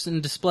text,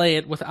 and display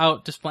it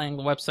without displaying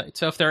the website.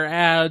 So if there are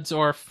ads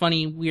or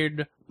funny,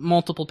 weird,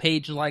 multiple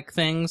page-like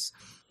things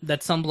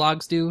that some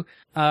blogs do,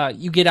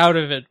 you get out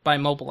of it by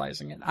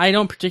mobilizing it. I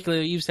don't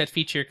particularly use that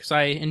feature because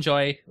I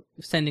enjoy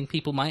sending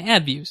people my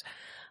ad views.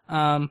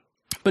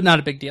 But not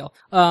a big deal.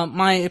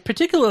 My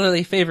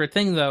particularly favorite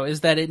thing, though,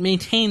 is that it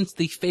maintains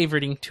the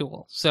favoriting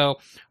tool. So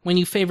when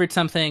you favorite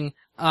something,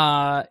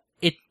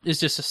 it is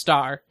just a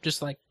star,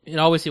 just like it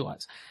always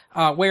was.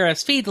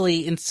 Whereas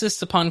Feedly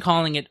insists upon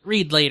calling it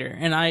read later,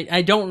 and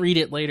I don't read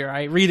it later.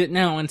 I read it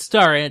now and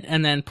star it,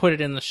 and then put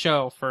it in the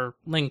show for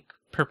link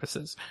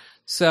purposes.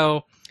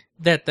 So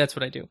that's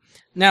what I do.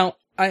 Now,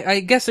 I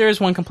guess there is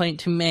one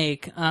complaint to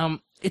make.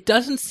 It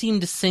doesn't seem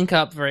to sync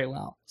up very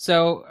well.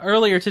 So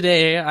earlier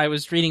today, I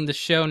was reading the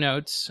show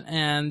notes,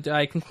 and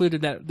I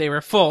concluded that they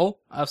were full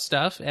of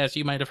stuff, as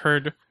you might have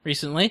heard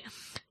recently,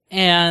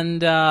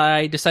 and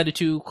I decided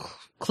to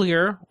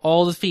clear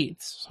all the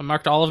feeds. So I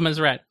marked all of them as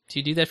red. Do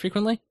you do that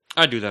frequently?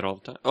 I do that all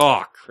the time.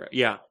 Oh, crap.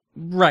 Yeah.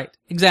 Right.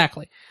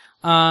 Exactly.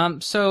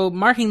 So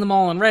marking them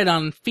all in red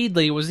on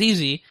Feedly was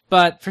easy,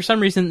 but for some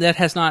reason that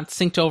has not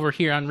synced over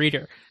here on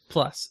Reader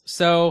Plus.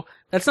 So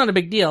that's not a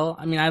big deal.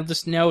 I mean, I'll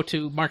just know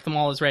to mark them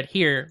all as red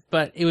here,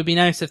 but it would be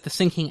nice if the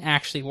syncing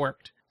actually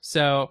worked.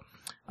 So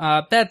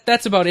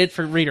that's about it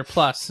for Reader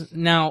Plus.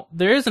 Now,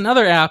 there is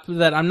another app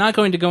that I'm not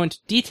going to go into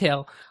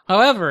detail.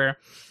 However,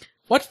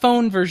 what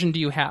phone version do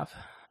you have?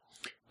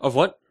 Of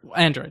what?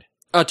 Android.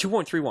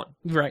 2.31.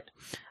 Right.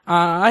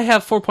 I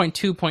have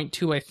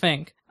 4.2.2, I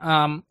think.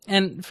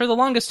 And for the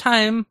longest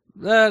time,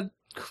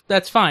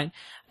 that's fine.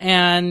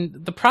 And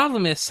the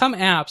problem is some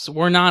apps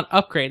were not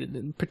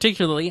upgraded,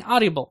 particularly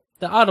Audible,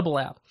 the Audible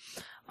app.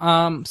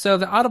 So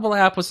the Audible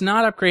app was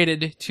not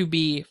upgraded to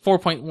be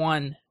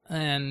 4.1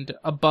 and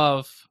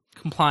above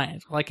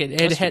compliant. Like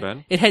it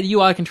had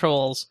UI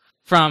controls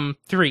from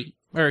 3,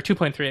 or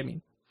 2.3, I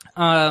mean.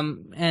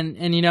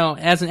 And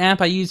as an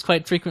app I use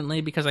quite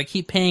frequently because I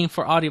keep paying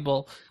for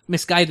Audible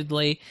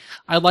misguidedly,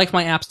 I like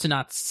my apps to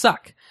not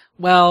suck.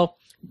 Well,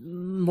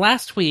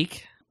 last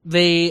week,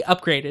 they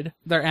upgraded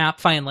their app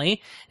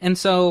finally, and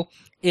so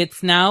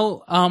it's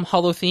now,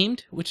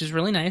 holo-themed, which is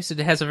really nice. It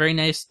has a very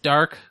nice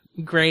dark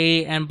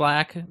gray and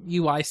black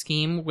UI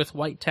scheme with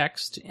white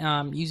text,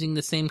 using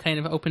the same kind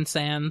of Open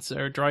Sans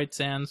or Droid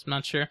Sans, I'm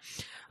not sure.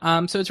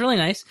 So it's really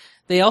nice.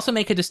 They also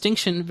make a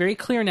distinction very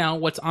clear now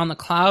what's on the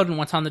cloud and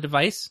what's on the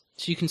device.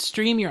 So you can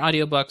stream your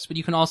audiobooks, but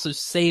you can also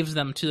save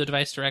them to the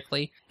device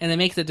directly. And they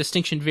make the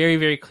distinction very,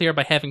 very clear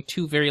by having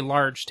 2 very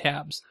large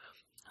tabs.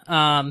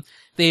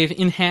 They've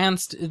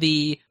enhanced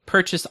the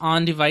purchase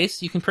on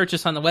device. You can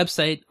purchase on the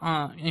website,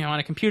 on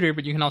a computer,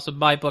 but you can also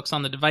buy books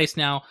on the device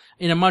now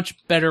in a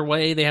much better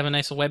way. They have a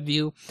nice web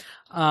view.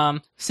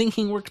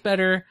 Syncing works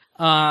better.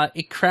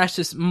 It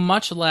crashes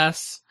much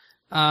less.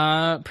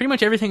 Pretty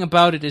much everything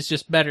about it is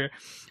just better.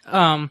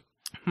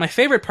 My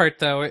favorite part,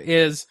 though,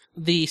 is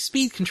the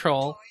speed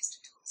control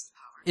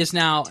is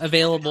now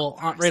available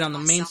right on the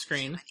main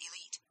screen.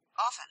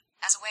 Often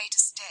as a way to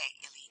stay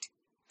elite.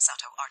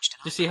 Sato arched an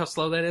Do you see how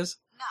slow that is?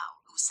 Now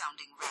who's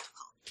sounding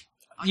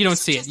radical? You don't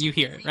see it, you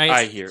hear it, right?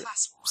 I hear it.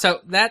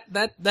 So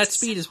that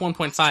speed is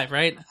 1.5,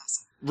 right?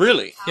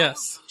 Really?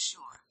 Yes.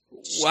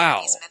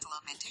 Wow.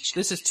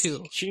 This is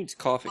 2. She needs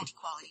coffee.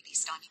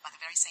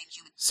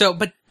 So,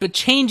 but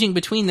changing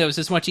between those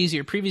is much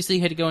easier. Previously,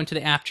 you had to go into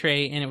the app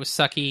tray, and it was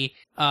sucky.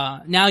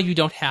 Now you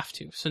don't have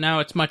to. So now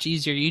it's much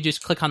easier. You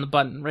just click on the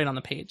button right on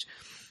the page.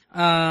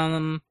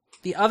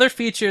 The other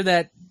feature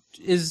that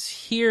is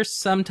here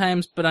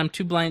sometimes, but I'm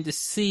too blind to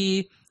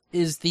see,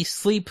 is the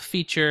sleep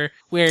feature,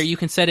 where you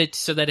can set it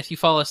so that if you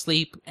fall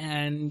asleep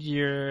and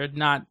you're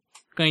not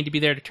going to be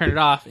there to turn it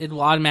off, it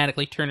will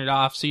automatically turn it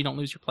off so you don't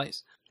lose your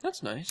place.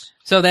 That's nice.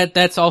 So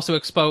that's also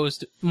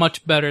exposed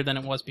much better than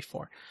it was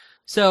before.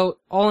 So,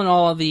 all in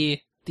all,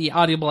 the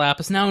Audible app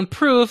is now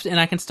improved, and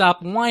I can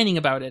stop whining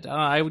about it.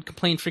 I would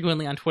complain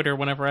frequently on Twitter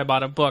whenever I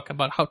bought a book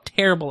about how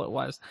terrible it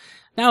was.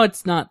 Now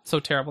it's not so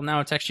terrible. Now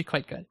it's actually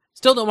quite good.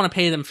 Still don't want to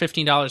pay them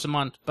 $15 a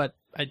month, but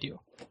I do.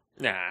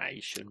 Nah,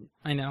 you shouldn't.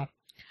 I know.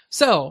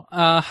 So,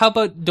 how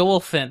about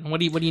Dolphin? What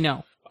do you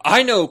know?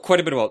 I know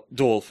quite a bit about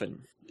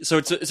Dolphin. So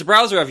it's a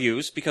browser I've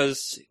used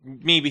because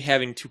maybe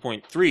having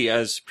 2.3,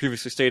 as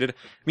previously stated,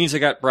 means I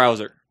got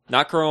browser.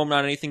 Not Chrome,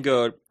 not anything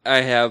good. I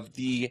have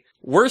the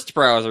worst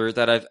browser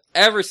that I've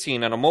ever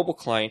seen on a mobile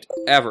client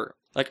ever.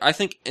 Like, I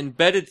think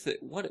embedded...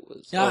 what it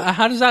was?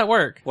 How does that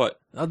work? What?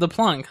 The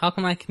plunk. How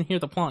come I can hear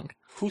the plunk?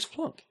 Who's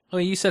Plunk? Oh,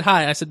 you said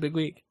hi. I said big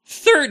week.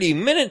 30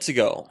 minutes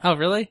ago. Oh,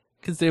 really?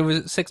 Because it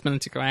was 6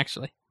 minutes ago,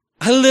 actually.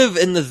 I live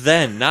in the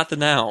then, not the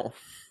now.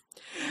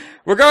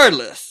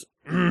 Regardless.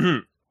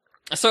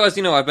 So, as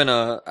you know,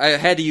 I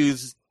had to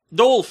use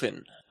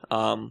Dolphin,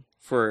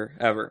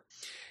 forever.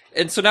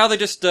 And so now they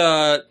just,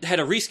 had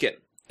a reskin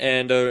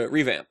and a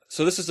revamp.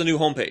 So this is the new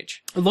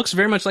homepage. It looks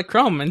very much like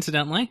Chrome,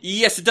 incidentally.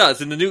 Yes, it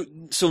does. And new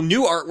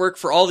artwork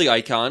for all the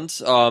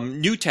icons,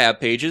 new tab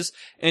pages.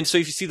 And so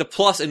if you see the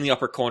plus in the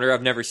upper corner,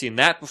 I've never seen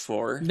that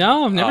before.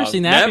 No, I've never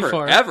seen that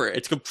before. Ever.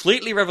 It's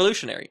completely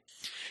revolutionary.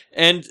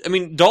 And, I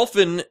mean,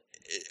 Dolphin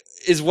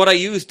is what I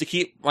use to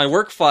keep my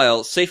work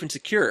files safe and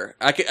secure.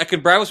 I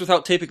can browse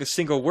without typing a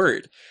single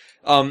word.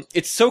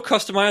 It's so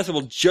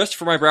customizable just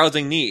for my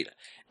browsing need.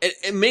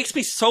 It makes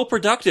me so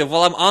productive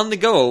while I'm on the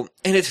go,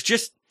 and it's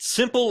just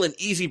simple and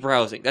easy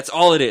browsing. That's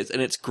all it is,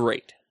 and it's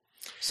great.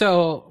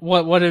 So,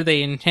 what do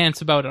they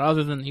enhance about it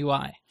other than the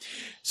UI?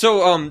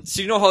 So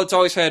you know how it's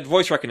always had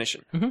voice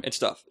recognition and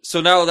stuff. So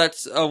now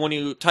that's, when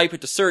you type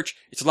it to search,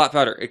 it's a lot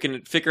better. It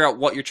can figure out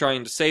what you're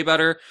trying to say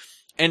better,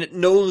 and it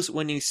knows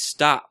when you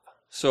stop.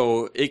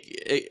 So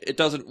it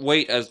doesn't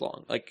wait as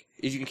long. Like,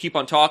 if you can keep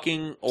on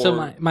talking or...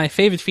 So my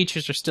favorite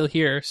features are still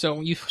here. So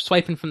when you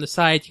swiping from the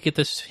side, you get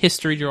this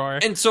history drawer.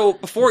 And so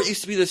before it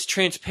used to be this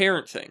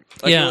transparent thing.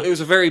 Like, Yeah. it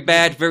was a very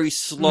bad, very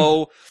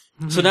slow...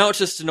 So now it's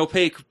just an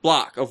opaque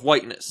block of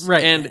whiteness.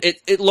 Right. And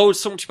it loads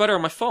so much better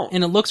on my phone.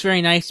 And it looks very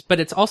nice, but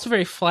it's also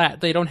very flat.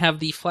 They don't have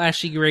the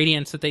flashy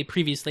gradients that they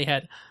previously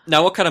had.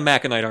 Now, what kind of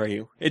Maconite are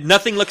you?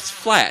 Nothing looks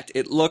flat.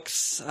 It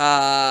looks,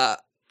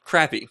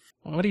 crappy.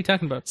 What are you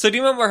talking about? So do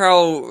you remember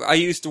how I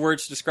used the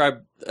words to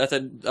describe at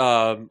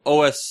the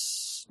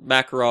OS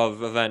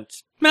Makarov event?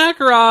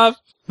 Makarov!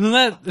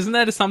 Isn't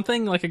that a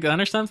something? Like a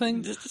gun or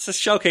something? It's a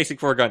shell casing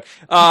for a gun.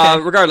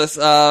 Regardless,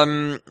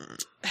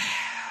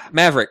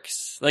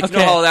 Mavericks. Like, you know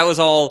Okay. how that was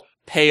all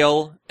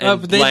pale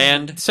and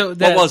bland? So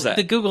what was that?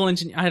 The Google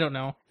engineer, I don't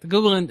know.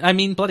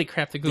 Bloody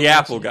crap, the Google. The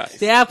Apple engineers. guys.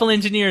 The Apple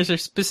engineers are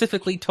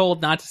specifically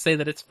told not to say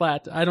that it's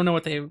flat. I don't know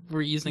what they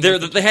were using.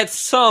 They had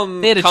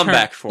some They had a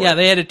comeback term. for it. Yeah,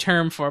 they had a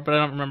term for it, but I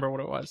don't remember what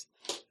it was.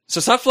 So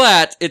it's not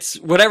flat, it's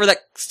whatever that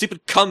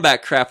stupid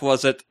comeback crap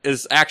was that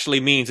actually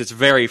means it's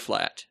very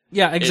flat.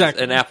 Yeah,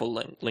 exactly. Is an Apple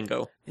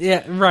lingo.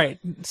 Yeah, right.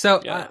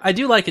 So Yeah. I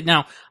do like it.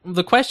 Now,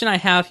 the question I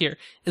have here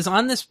is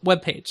on this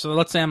webpage. So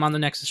let's say I'm on the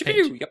Nexus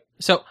page. Yep.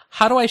 So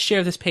how do I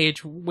share this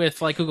page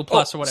with like Google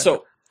Plus or whatever?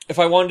 So if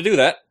I wanted to do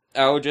that,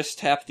 I would just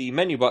tap the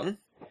menu button,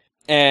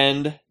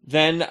 and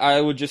then I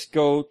would just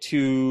go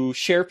to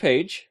share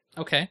page,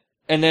 Okay,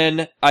 and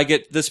then I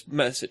get this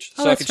message.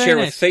 Oh, So I that's can share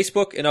very with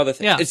Facebook and other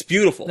things. Yeah. It's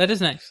beautiful. that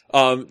is nice.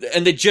 And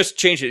they just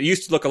changed it. It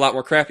used to look a lot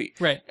more crappy.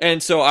 Right.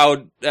 And so I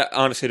would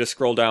honestly just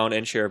scroll down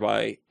and share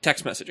by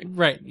text messaging.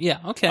 Right. Yeah.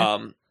 Okay.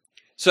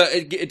 So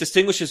it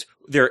distinguishes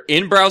their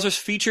in-browser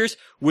features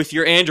with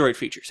your Android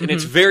features. And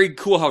it's very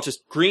cool how it's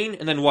just green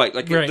and then white.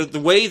 Like, Right. the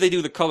way they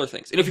do the color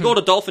things. And if you go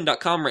to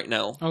dolphin.com right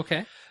now,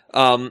 Okay.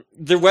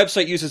 their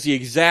website uses the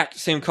exact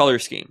same color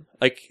scheme.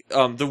 Like,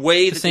 the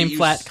way The that same they use...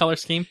 flat color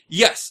scheme.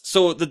 Yes.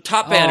 So the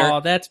top banner... Oh,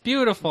 that's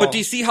beautiful. But do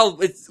you see how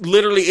it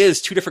literally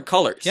is two different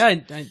colors? Yeah,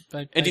 I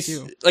And do.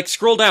 you like,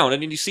 scroll down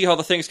and then you see how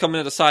the things come in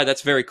at the side.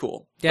 That's very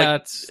cool. Yeah,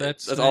 Like,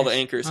 that's all the nice.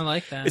 anchors. I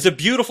like that. It's a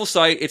beautiful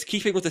site. It's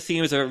keeping with the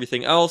themes of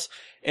everything else.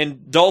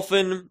 And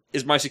Dolphin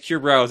is my secure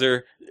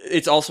browser.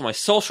 It's also my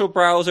social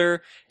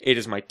browser. It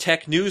is my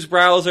tech news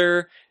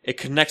browser. It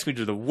connects me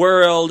to the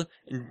world.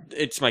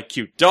 It's my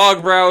cute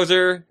dog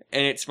browser.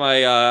 And it's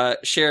my,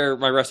 share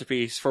my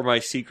recipes for my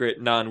secret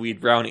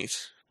non-weed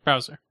brownies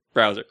browser.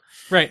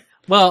 Right.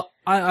 Well,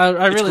 I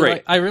It's really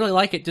great. I really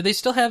like it. Do they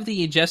still have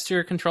the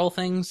gesture control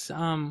things?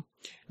 I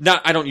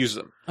don't use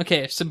them.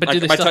 Okay, so but do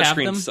Like, they my still have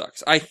touchscreen them?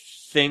 sucks. I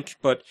think,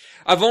 but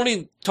I've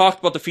only talked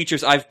about the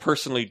features I've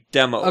personally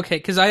demoed. Okay,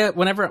 because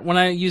when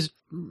I used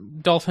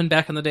Dolphin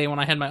back in the day when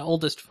I had my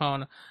oldest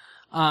phone,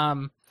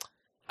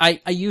 I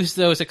used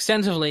those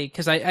extensively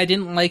because I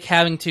didn't like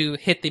having to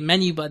hit the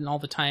menu button all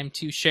the time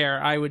to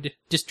share. I would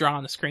just draw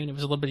on the screen. It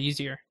was a little bit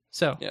easier.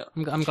 So Yeah.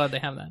 I'm glad they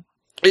have that.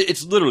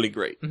 It's literally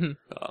great. Mhm.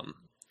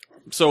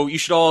 So you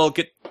should all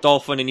get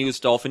Dolphin and use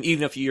Dolphin,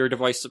 even if your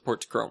device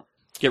supports Chrome.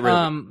 Get rid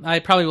of it. I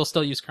probably will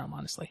still use Chrome,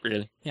 honestly.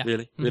 Really? Yeah.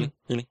 Really? Really?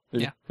 Really?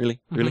 Really? Yeah. Really?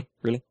 Really?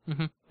 Really?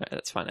 Mhm.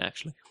 That's fine,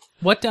 actually.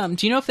 What do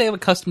you know if they have a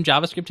custom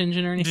JavaScript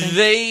engine or anything?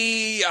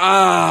 They,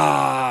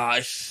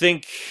 I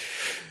think...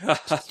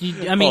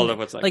 I mean, Hold up,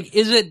 what's that? like,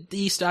 is it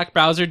the stock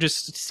browser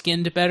just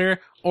skinned better,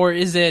 or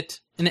is it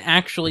an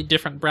actually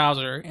different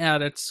browser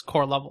at its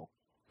core level?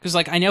 Because,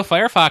 like, I know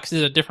Firefox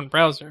is a different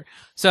browser,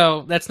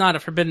 so that's not a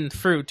forbidden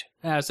fruit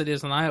as it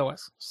is on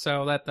iOS.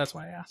 So that's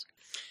why I ask.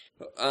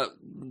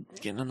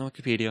 Getting on the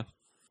Wikipedia.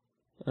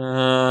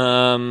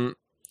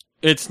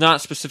 It's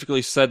not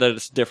specifically said that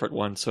it's a different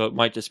one, so it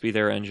might just be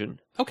their engine.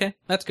 Okay,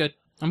 that's good.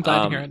 I'm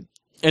glad to hear it.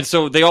 And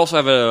so they also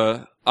have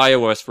a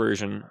iOS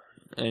version,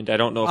 and I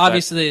don't know if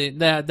obviously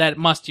that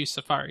must use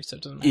Safari, so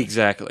it doesn't matter.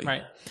 Exactly.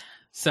 Right.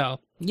 So,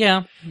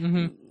 yeah.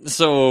 Mm-hmm.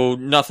 So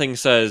nothing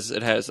says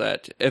it has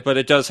that, but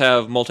it does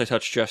have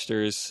multi-touch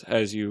gestures,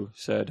 as you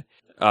said,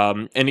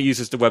 and it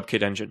uses the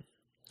WebKit engine.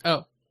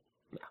 Oh.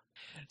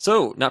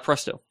 So, not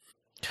Presto.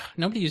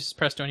 Nobody uses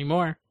Presto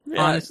anymore.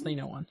 Yeah. Honestly,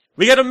 no one.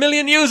 We got 1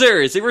 million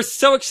users! They were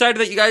so excited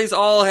that you guys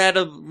all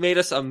made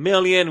us 1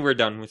 million. We're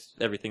done with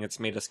everything that's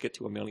made us get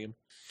to 1 million.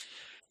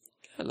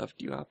 I loved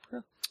you,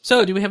 Opera.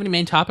 So, do we have any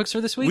main topics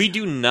for this week? We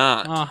do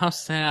not. Oh, how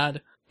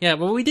sad. Yeah,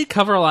 well, we did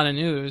cover a lot of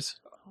news.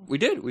 We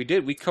did.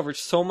 We covered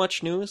so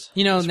much news.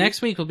 You know,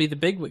 next week will be the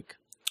big week.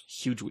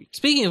 Huge week.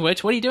 Speaking of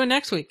which, what are you doing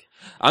next week?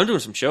 I'm doing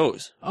some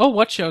shows. Oh,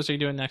 what shows are you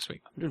doing next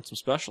week? I'm doing some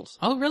specials.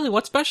 Oh, really?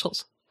 What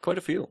specials? Quite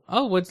a few.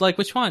 Oh,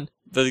 which one?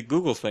 The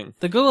Google thing.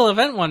 The Google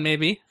event one,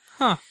 maybe.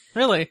 Huh,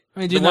 really? I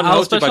mean, The one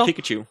hosted by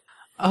Pikachu.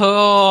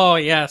 Oh,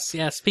 yes.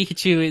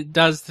 Pikachu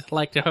does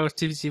like to host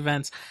these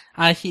events.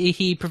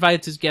 He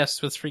provides his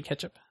guests with free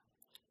ketchup.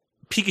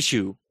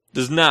 Pikachu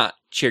does not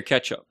share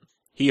ketchup.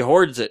 He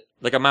hoards it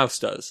like a mouse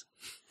does.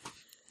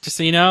 Just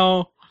so you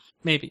know,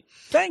 maybe.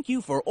 Thank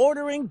you for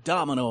ordering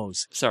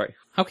Domino's. Sorry.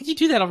 How could you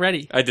do that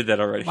already? I did that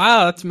already.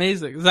 Wow, that's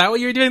amazing. Is that what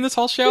you were doing this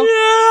whole show?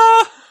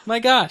 Yeah! My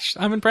gosh,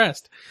 I'm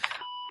impressed.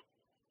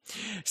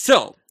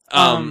 So,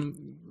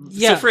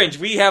 yeah. So Fringe,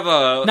 we have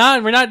a...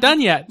 No, we're not done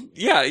yet.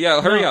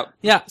 Yeah, hurry up.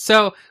 Yeah,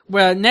 so,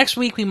 next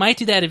week we might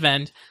do that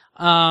event.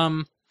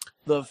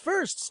 The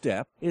first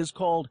step is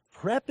called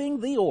prepping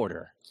the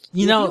order. If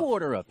you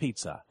order a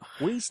pizza,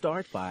 we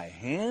start by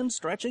hand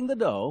stretching the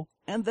dough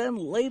and then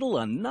ladle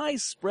a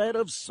nice spread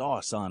of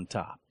sauce on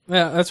top.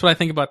 Yeah, that's what I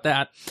think about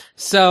that.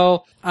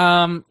 So,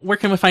 where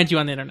can we find you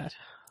on the internet?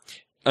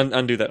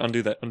 Undo that.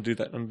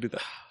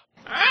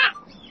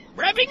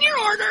 Prepping your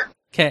order.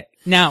 Okay,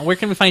 now, where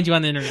can we find you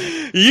on the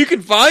internet? You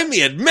can find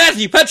me at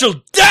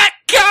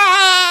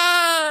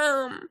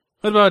MatthewPetrol.com!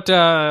 What about,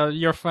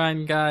 your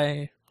fine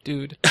guy,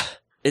 dude?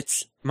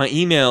 My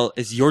email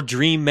is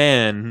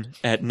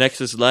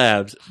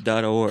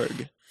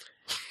yourdreamman@nexuslabs.org.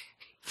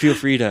 Feel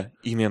free to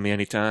email me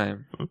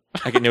anytime.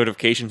 I get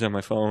notifications on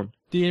my phone.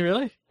 Do you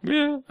really?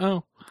 Yeah.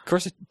 Oh. Of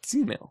course it's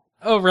email.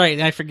 Oh, right,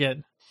 I forget.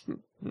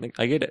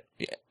 I get it.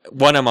 Yeah.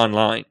 When I'm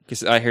online,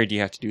 because I heard you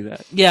have to do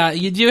that. Yeah,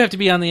 you do have to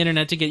be on the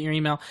internet to get your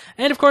email.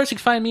 And of course, you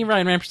can find me,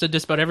 Ryan Rampersad,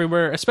 just about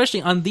everywhere,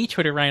 especially on the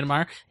Twitter,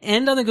 RyanMar,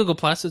 and on the Google+,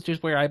 which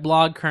is where I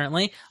blog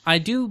currently. I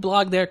do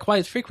blog there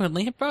quite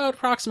frequently, about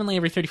approximately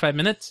every 35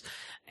 minutes.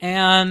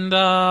 And,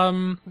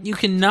 you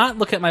cannot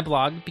look at my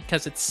blog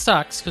because it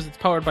sucks, because it's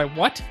powered by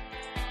what?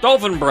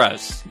 Dolphin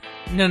Press.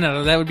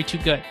 No, that would be too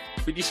good.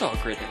 But you saw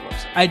how great that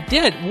was. I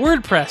did.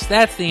 WordPress,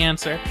 that's the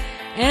answer.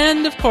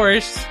 And, of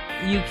course,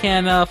 you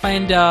can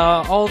find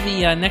all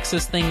the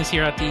Nexus things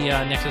here at the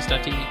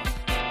Nexus.tv.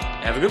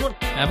 Have a good one.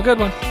 Have a good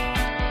one.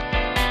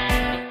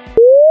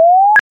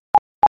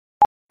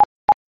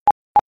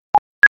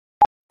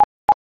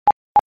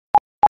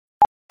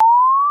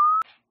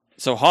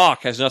 So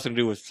Hawk has nothing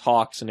to do with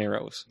hawks and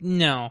arrows.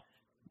 No.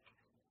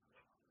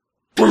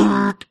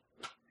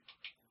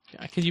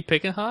 Could you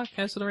pick a hawk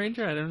as the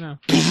ranger? I don't know.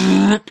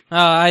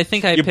 I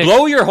think I You picked...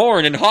 blow your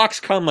horn and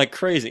hawks come like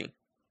crazy.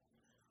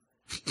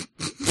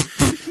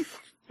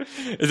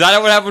 Is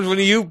that what happens when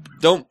you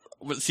don't...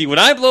 See, when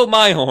I blow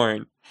my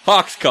horn,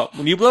 hawks come.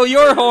 When you blow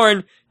your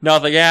horn,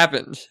 nothing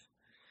happens.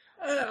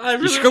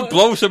 You should go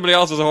blow somebody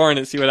else's horn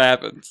and see what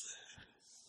happens.